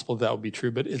logically possible that would be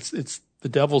true, but it's the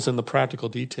devil's in the practical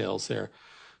details there.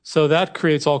 So that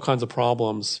creates all kinds of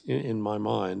problems in my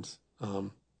mind.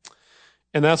 And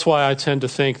that's why I tend to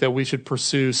think that we should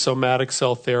pursue somatic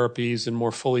cell therapies in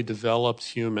more fully developed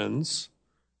humans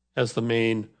as the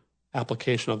main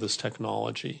application of this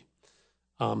technology.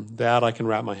 That I can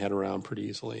wrap my head around pretty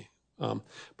easily.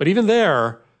 But even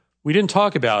there, we didn't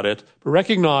talk about it, but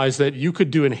recognize that you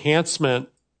could do enhancement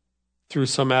through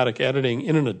somatic editing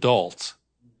in an adult.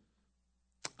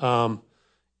 And,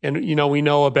 we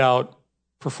know about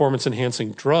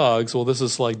performance-enhancing drugs. Well, this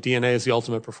is like DNA is the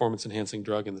ultimate performance-enhancing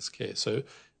drug in this case. So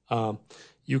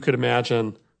you could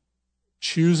imagine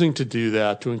choosing to do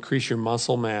that to increase your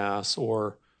muscle mass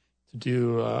or to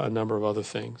do a number of other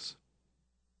things.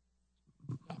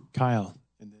 Kyle.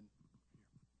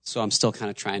 So I'm still kind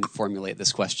of trying to formulate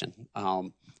this question.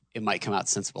 It might come out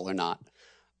sensible or not.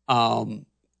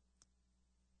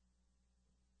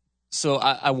 So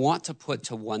I want to put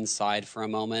to one side for a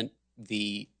moment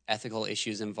the ethical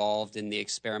issues involved in the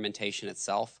experimentation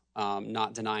itself.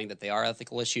 Not denying that they are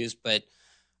ethical issues, but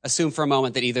assume for a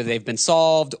moment that either they've been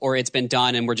solved or it's been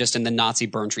done and we're just in the Nazi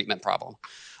burn treatment problem.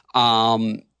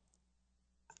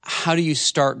 How do you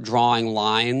start drawing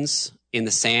lines in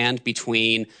the sand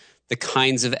between the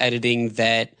kinds of editing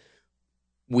that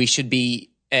we should be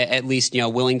at least,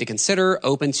 willing to consider,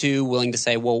 open to, willing to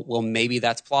say, well, maybe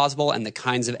that's plausible, and the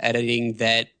kinds of editing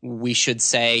that we should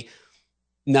say,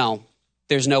 no,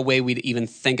 there's no way we'd even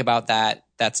think about that.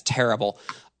 That's terrible.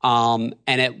 And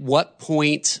at what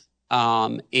point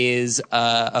is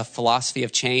a philosophy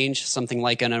of change, something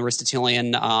like an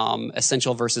Aristotelian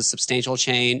essential versus substantial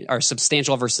change, or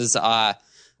substantial versus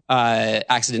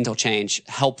accidental change,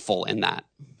 helpful in that?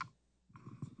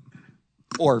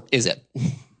 Or is it?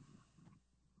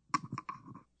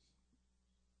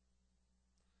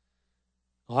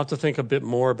 I'll have to think a bit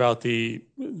more about the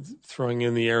throwing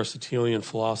in the Aristotelian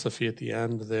philosophy at the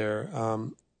end there.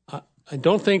 I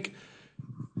don't think,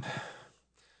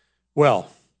 well,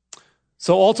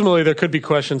 so ultimately there could be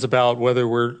questions about whether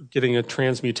we're getting a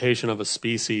transmutation of a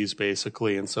species,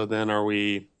 basically. And so then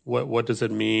what does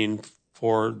it mean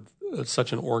for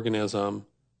such an organism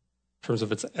in terms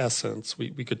of its essence?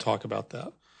 We could talk about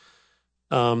that.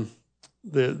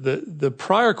 The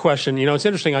prior question, it's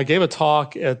interesting. I gave a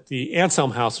talk at the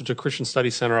Anselm House, which is a Christian Study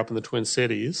Center up in the Twin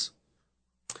Cities,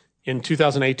 in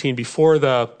 2018, before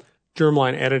the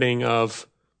germline editing of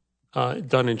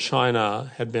done in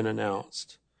China had been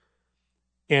announced.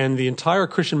 And the entire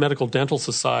Christian Medical Dental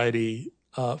Society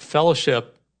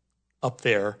fellowship up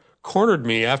there cornered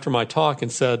me after my talk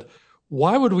and said,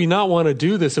 why would we not want to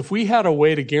do this? If we had a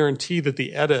way to guarantee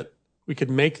that we could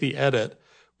make the edit,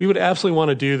 we would absolutely want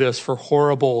to do this for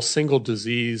horrible single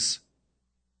disease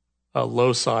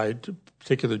loci,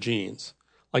 particular genes.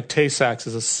 Like Tay-Sachs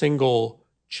is a single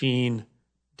gene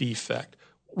defect.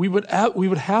 We would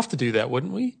have to do that,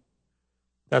 wouldn't we?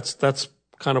 That's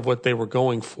kind of what they were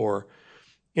going for.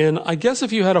 And I guess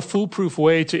if you had a foolproof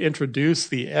way to introduce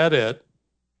the edit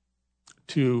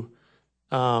to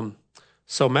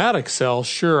somatic cells,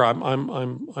 sure,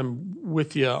 I'm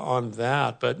with you on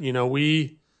that. But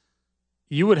you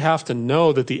would have to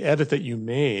know that the edit that you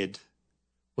made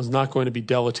was not going to be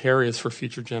deleterious for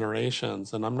future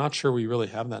generations, and I'm not sure we really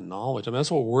have that knowledge. I mean,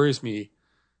 that's what worries me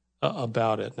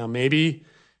about it. Now, maybe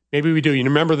we do. You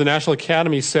remember the National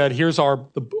Academy said, "Here's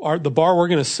the bar we're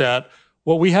going to set.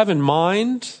 What we have in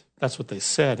mind." That's what they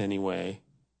said anyway.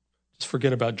 Just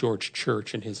forget about George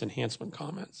Church and his enhancement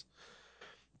comments.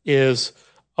 Is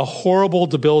a horrible,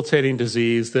 debilitating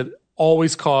disease that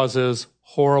always causes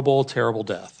horrible, terrible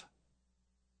death.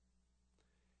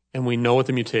 And we know what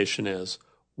the mutation is.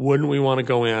 Wouldn't we want to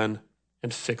go in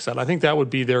and fix that? I think that would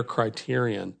be their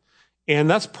criterion. And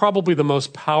that's probably the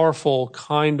most powerful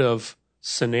kind of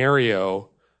scenario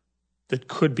that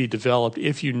could be developed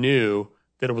if you knew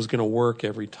that it was going to work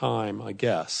every time, I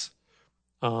guess.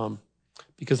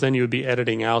 Because then you would be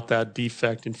editing out that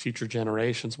defect in future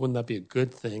generations. Wouldn't that be a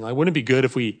good thing? Like, wouldn't it be good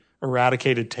if we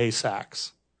eradicated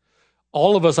Tay-Sachs?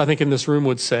 All of us, I think, in this room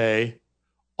would say,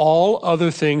 all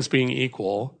other things being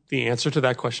equal, the answer to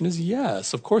that question is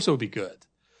yes. Of course it would be good.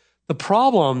 The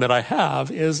problem that I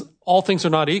have is all things are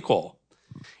not equal.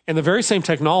 And the very same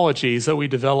technologies that we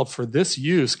develop for this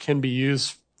use can be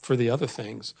used for the other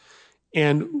things.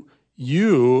 And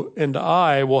you and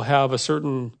I will have a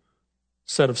certain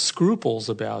set of scruples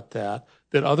about that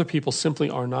other people simply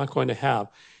are not going to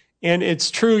have. And it's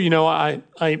true,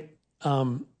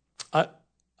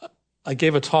 I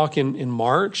gave a talk in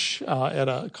March at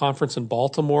a conference in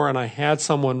Baltimore, and I had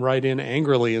someone write in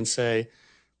angrily and say,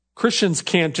 Christians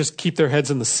can't just keep their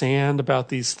heads in the sand about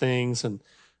these things and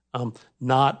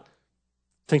not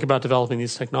think about developing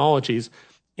these technologies.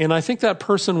 And I think that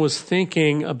person was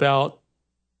thinking about,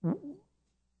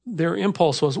 their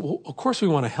impulse was, well, of course we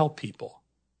want to help people.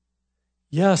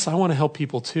 Yes, I want to help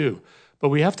people too. But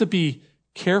we have to be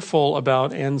careful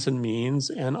about ends and means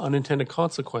and unintended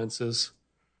consequences.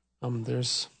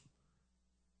 There's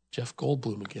Jeff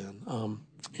Goldblum again.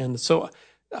 And so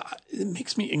it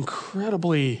makes me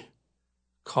incredibly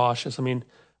cautious. I mean,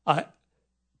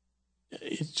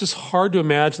 it's just hard to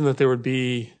imagine that there would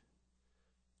be,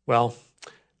 well,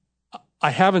 I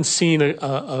haven't seen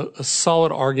a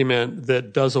solid argument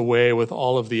that does away with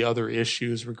all of the other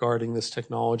issues regarding this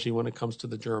technology when it comes to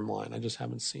the germline. I just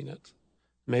haven't seen it.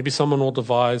 Maybe someone will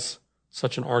devise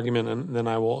such an argument and then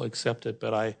I will accept it,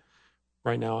 but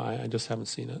right now I just haven't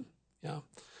seen it. Yeah.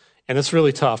 And it's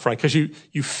really tough, right? Because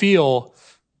you feel,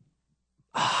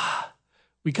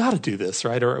 we got to do this,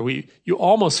 right? Or you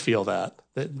almost feel that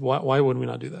why wouldn't we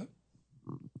not do that?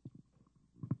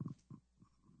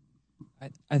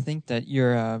 I think that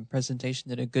your presentation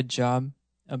did a good job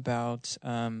about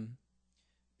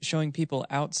showing people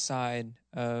outside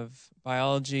of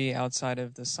biology, outside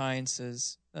of the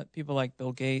sciences, people like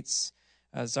Bill Gates,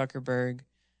 Zuckerberg,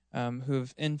 who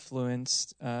have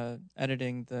influenced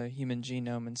editing the human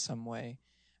genome in some way.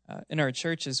 In our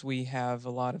churches, we have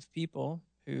a lot of people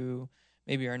who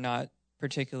maybe are not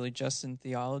particularly just in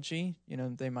theology.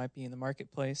 They might be in the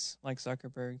marketplace, like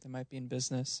Zuckerberg. They might be in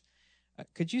business.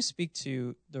 Could you speak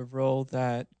to the role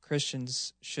that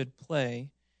Christians should play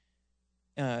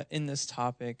in this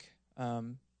topic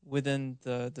within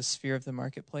the sphere of the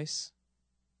marketplace?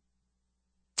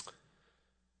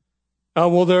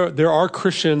 Well, there are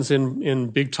Christians in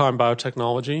big time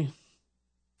biotechnology,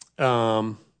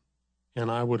 and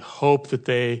I would hope that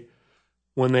they,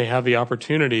 when they have the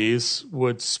opportunities,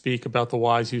 would speak about the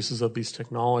wise uses of these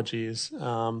technologies.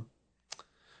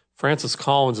 Francis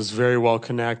Collins is very well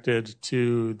connected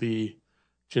to the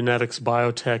genetics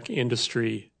biotech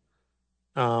industry,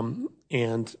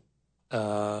 and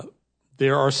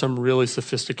there are some really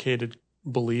sophisticated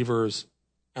believers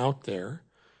out there.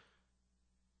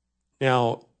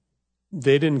 Now,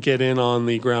 they didn't get in on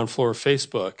the ground floor of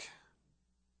Facebook,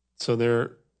 so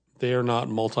they are not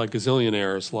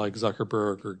multi-gazillionaires like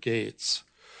Zuckerberg or Gates.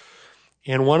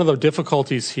 And one of the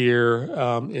difficulties here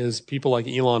is people like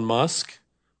Elon Musk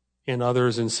and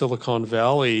others in Silicon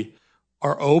Valley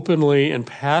are openly and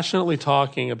passionately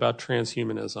talking about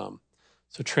transhumanism.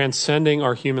 So transcending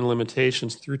our human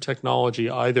limitations through technology,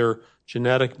 either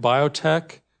genetic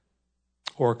biotech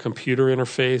or computer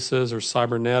interfaces or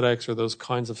cybernetics or those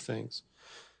kinds of things.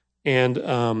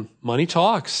 And money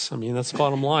talks. I mean, that's the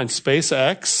bottom line.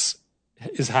 SpaceX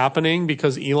is happening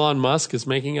because Elon Musk is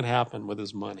making it happen with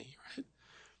his money, right?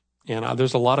 And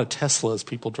there's a lot of Teslas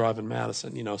people drive in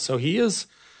Madison, so he is...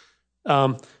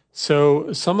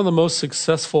 So some of the most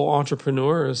successful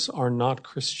entrepreneurs are not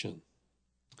Christian.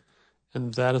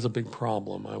 And that is a big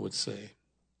problem, I would say,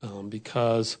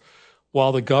 because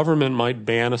while the government might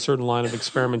ban a certain line of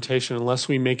experimentation, unless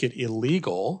we make it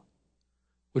illegal,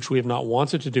 which we have not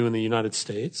wanted to do in the United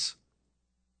States,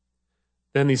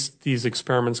 then these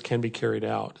experiments can be carried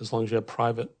out as long as you have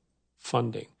private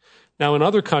funding. Now, in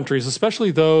other countries,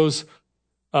 especially those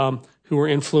who were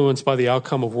influenced by the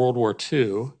outcome of World War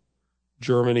II,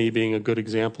 Germany being a good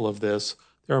example of this,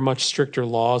 there are much stricter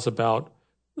laws about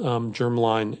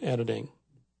germline editing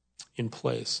in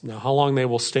place. Now, how long they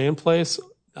will stay in place,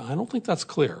 I don't think that's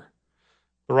clear.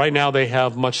 But right now, they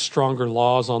have much stronger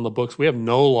laws on the books. We have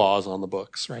no laws on the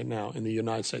books right now in the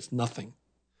United States, nothing.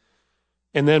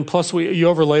 And then plus you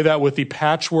overlay that with the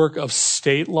patchwork of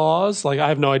state laws. Like I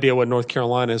have no idea what North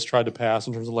Carolina has tried to pass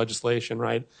in terms of legislation,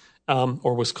 right?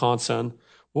 Or Wisconsin.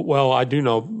 Well, I do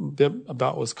know a bit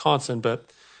about Wisconsin,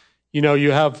 but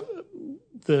you have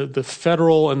the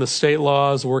federal and the state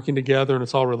laws working together, and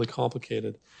it's all really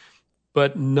complicated.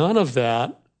 But none of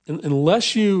that,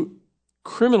 unless you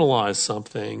criminalize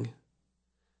something,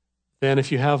 then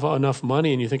if you have enough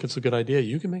money and you think it's a good idea,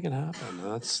 you can make it happen.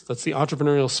 That's the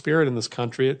entrepreneurial spirit in this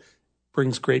country. It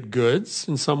brings great goods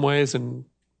in some ways and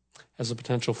has the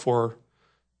potential for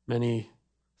many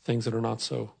things that are not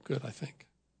so good, I think.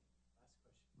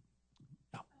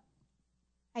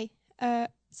 Hi.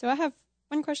 So I have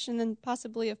one question and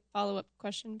possibly a follow-up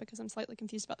question because I'm slightly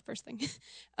confused about the first thing.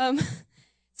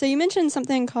 So you mentioned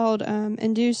something called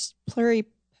induced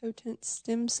pluripotent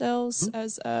stem cells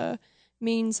as a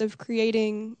means of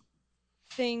creating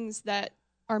things that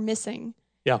are missing.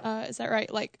 Yeah. Is that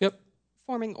right? Like Yep.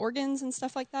 forming organs and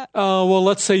stuff like that? Well,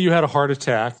 let's say you had a heart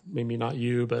attack. Maybe not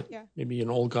you, but Yeah. maybe an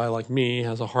old guy like me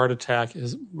has a heart attack.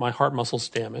 My heart muscle's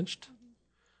damaged. Mm-hmm.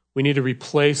 We need to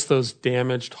replace those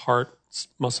damaged heart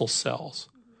muscle cells.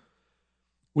 Mm-hmm.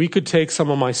 We could take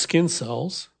some of my skin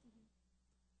cells,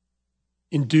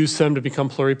 induce them to become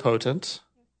pluripotent.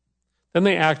 Then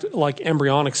they act like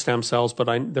embryonic stem cells,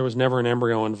 but there was never an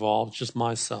embryo involved, just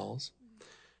my cells.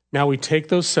 Now we take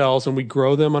those cells and we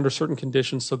grow them under certain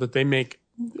conditions so that they make,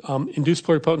 induced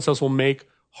pluripotent cells will make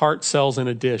heart cells in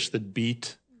a dish that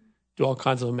beat do all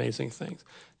kinds of amazing things.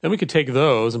 Then we could take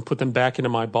those and put them back into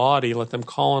my body, let them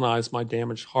colonize my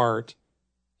damaged heart,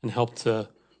 and help to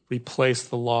replace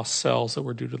the lost cells that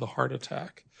were due to the heart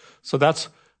attack. So that's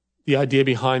the idea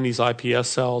behind these iPS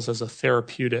cells as a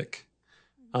therapeutic.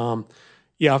 To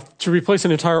replace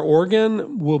an entire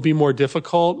organ will be more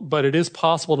difficult, but it is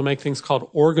possible to make things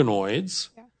called organoids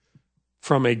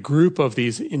from a group of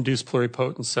these induced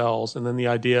pluripotent cells. And then the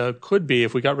idea could be,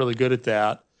 if we got really good at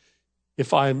that,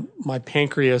 if my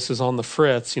pancreas is on the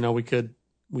fritz, we could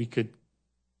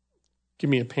give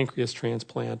me a pancreas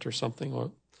transplant or something,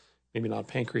 or maybe not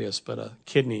pancreas, but a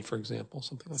kidney, for example,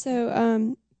 something like that.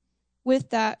 So with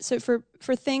that, so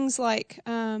for things like,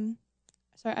 sorry,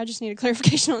 I just need a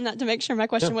clarification on that to make sure my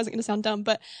question wasn't going to sound dumb,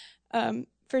 but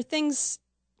for things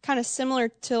kind of similar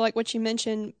to like what you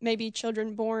mentioned, maybe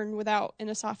children born without an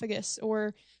esophagus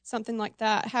or something like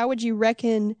that, how would you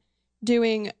reckon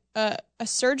doing a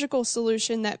surgical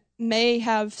solution that may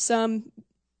have some,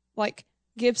 like,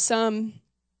 give some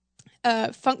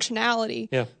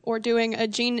functionality, or doing a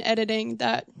gene editing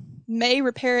that may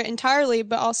repair it entirely,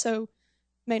 but also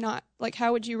may not? Like,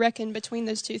 how would you reckon between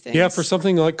those two things? Yeah, for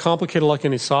something like complicated like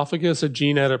an esophagus, a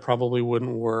gene edit probably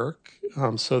wouldn't work.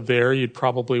 So there you'd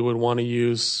probably would want to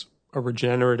use a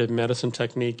regenerative medicine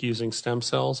technique using stem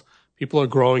cells. People are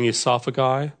growing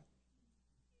esophagi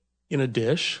in a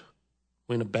dish,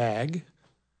 in a bag,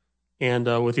 and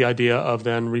with the idea of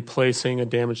then replacing a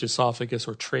damaged esophagus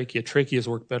or trachea. Tracheas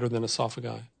work better than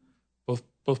esophagi,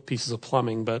 both pieces of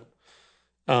plumbing. But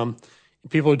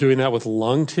people are doing that with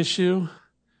lung tissue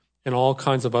and all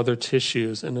kinds of other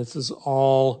tissues. And this is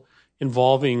all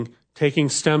involving taking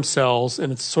stem cells,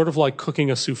 and it's sort of like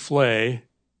cooking a souffle.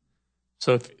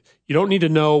 So if you don't need to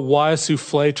know why a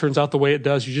souffle turns out the way it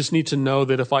does. You just need to know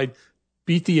that if I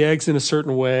beat the eggs in a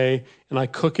certain way and I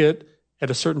cook it at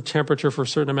a certain temperature for a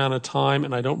certain amount of time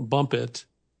and I don't bump it,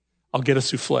 I'll get a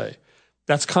souffle.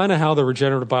 That's kind of how the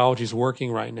regenerative biology is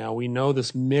working right now. We know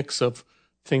this mix of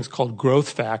things called growth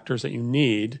factors that you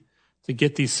need to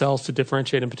get these cells to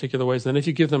differentiate in particular ways. Then if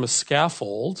you give them a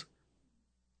scaffold,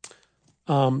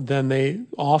 then they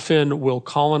often will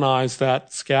colonize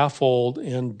that scaffold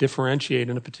and differentiate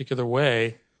in a particular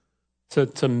way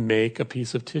to make a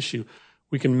piece of tissue.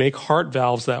 We can make heart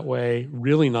valves that way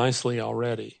really nicely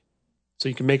already. So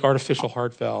you can make artificial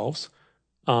heart valves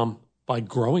by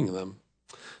growing them.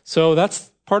 So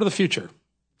that's part of the future.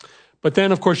 But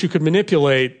then, of course, you could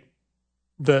manipulate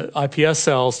the iPS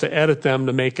cells to edit them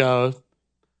to make a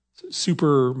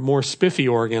super more spiffy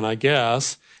organ, I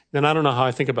guess. Then I don't know how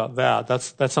I think about that.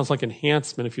 That sounds like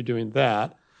enhancement if you're doing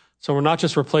that. So we're not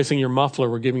just replacing your muffler,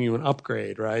 we're giving you an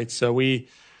upgrade, right? So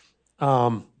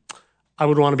I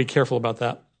would want to be careful about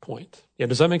that point. Yeah,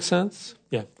 does that make sense?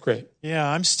 Yeah, great. Yeah,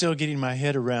 I'm still getting my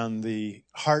head around the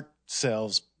heart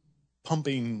cells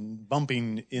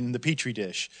bumping in the Petri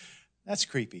dish. That's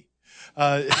creepy.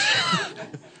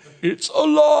 It's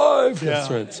alive. Yeah,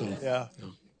 that's right. So, yeah.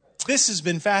 This has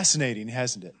been fascinating,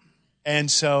 hasn't it?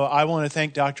 And so I want to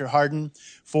thank Dr. Hardin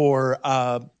for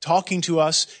talking to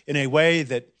us in a way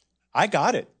that I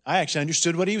got it. I actually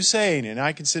understood what he was saying, and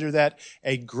I consider that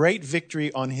a great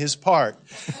victory on his part,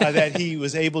 that he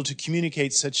was able to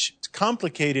communicate such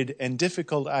complicated and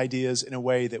difficult ideas in a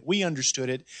way that we understood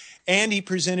it, and he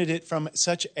presented it from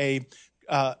such a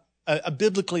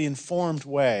biblically informed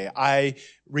way. I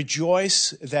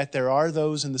rejoice that there are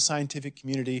those in the scientific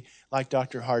community like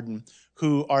Dr. Hardin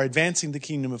who are advancing the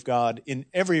kingdom of God in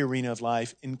every arena of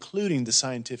life, including the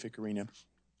scientific arena.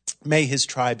 May his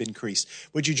tribe increase.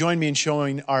 Would you join me in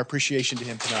showing our appreciation to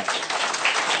him tonight?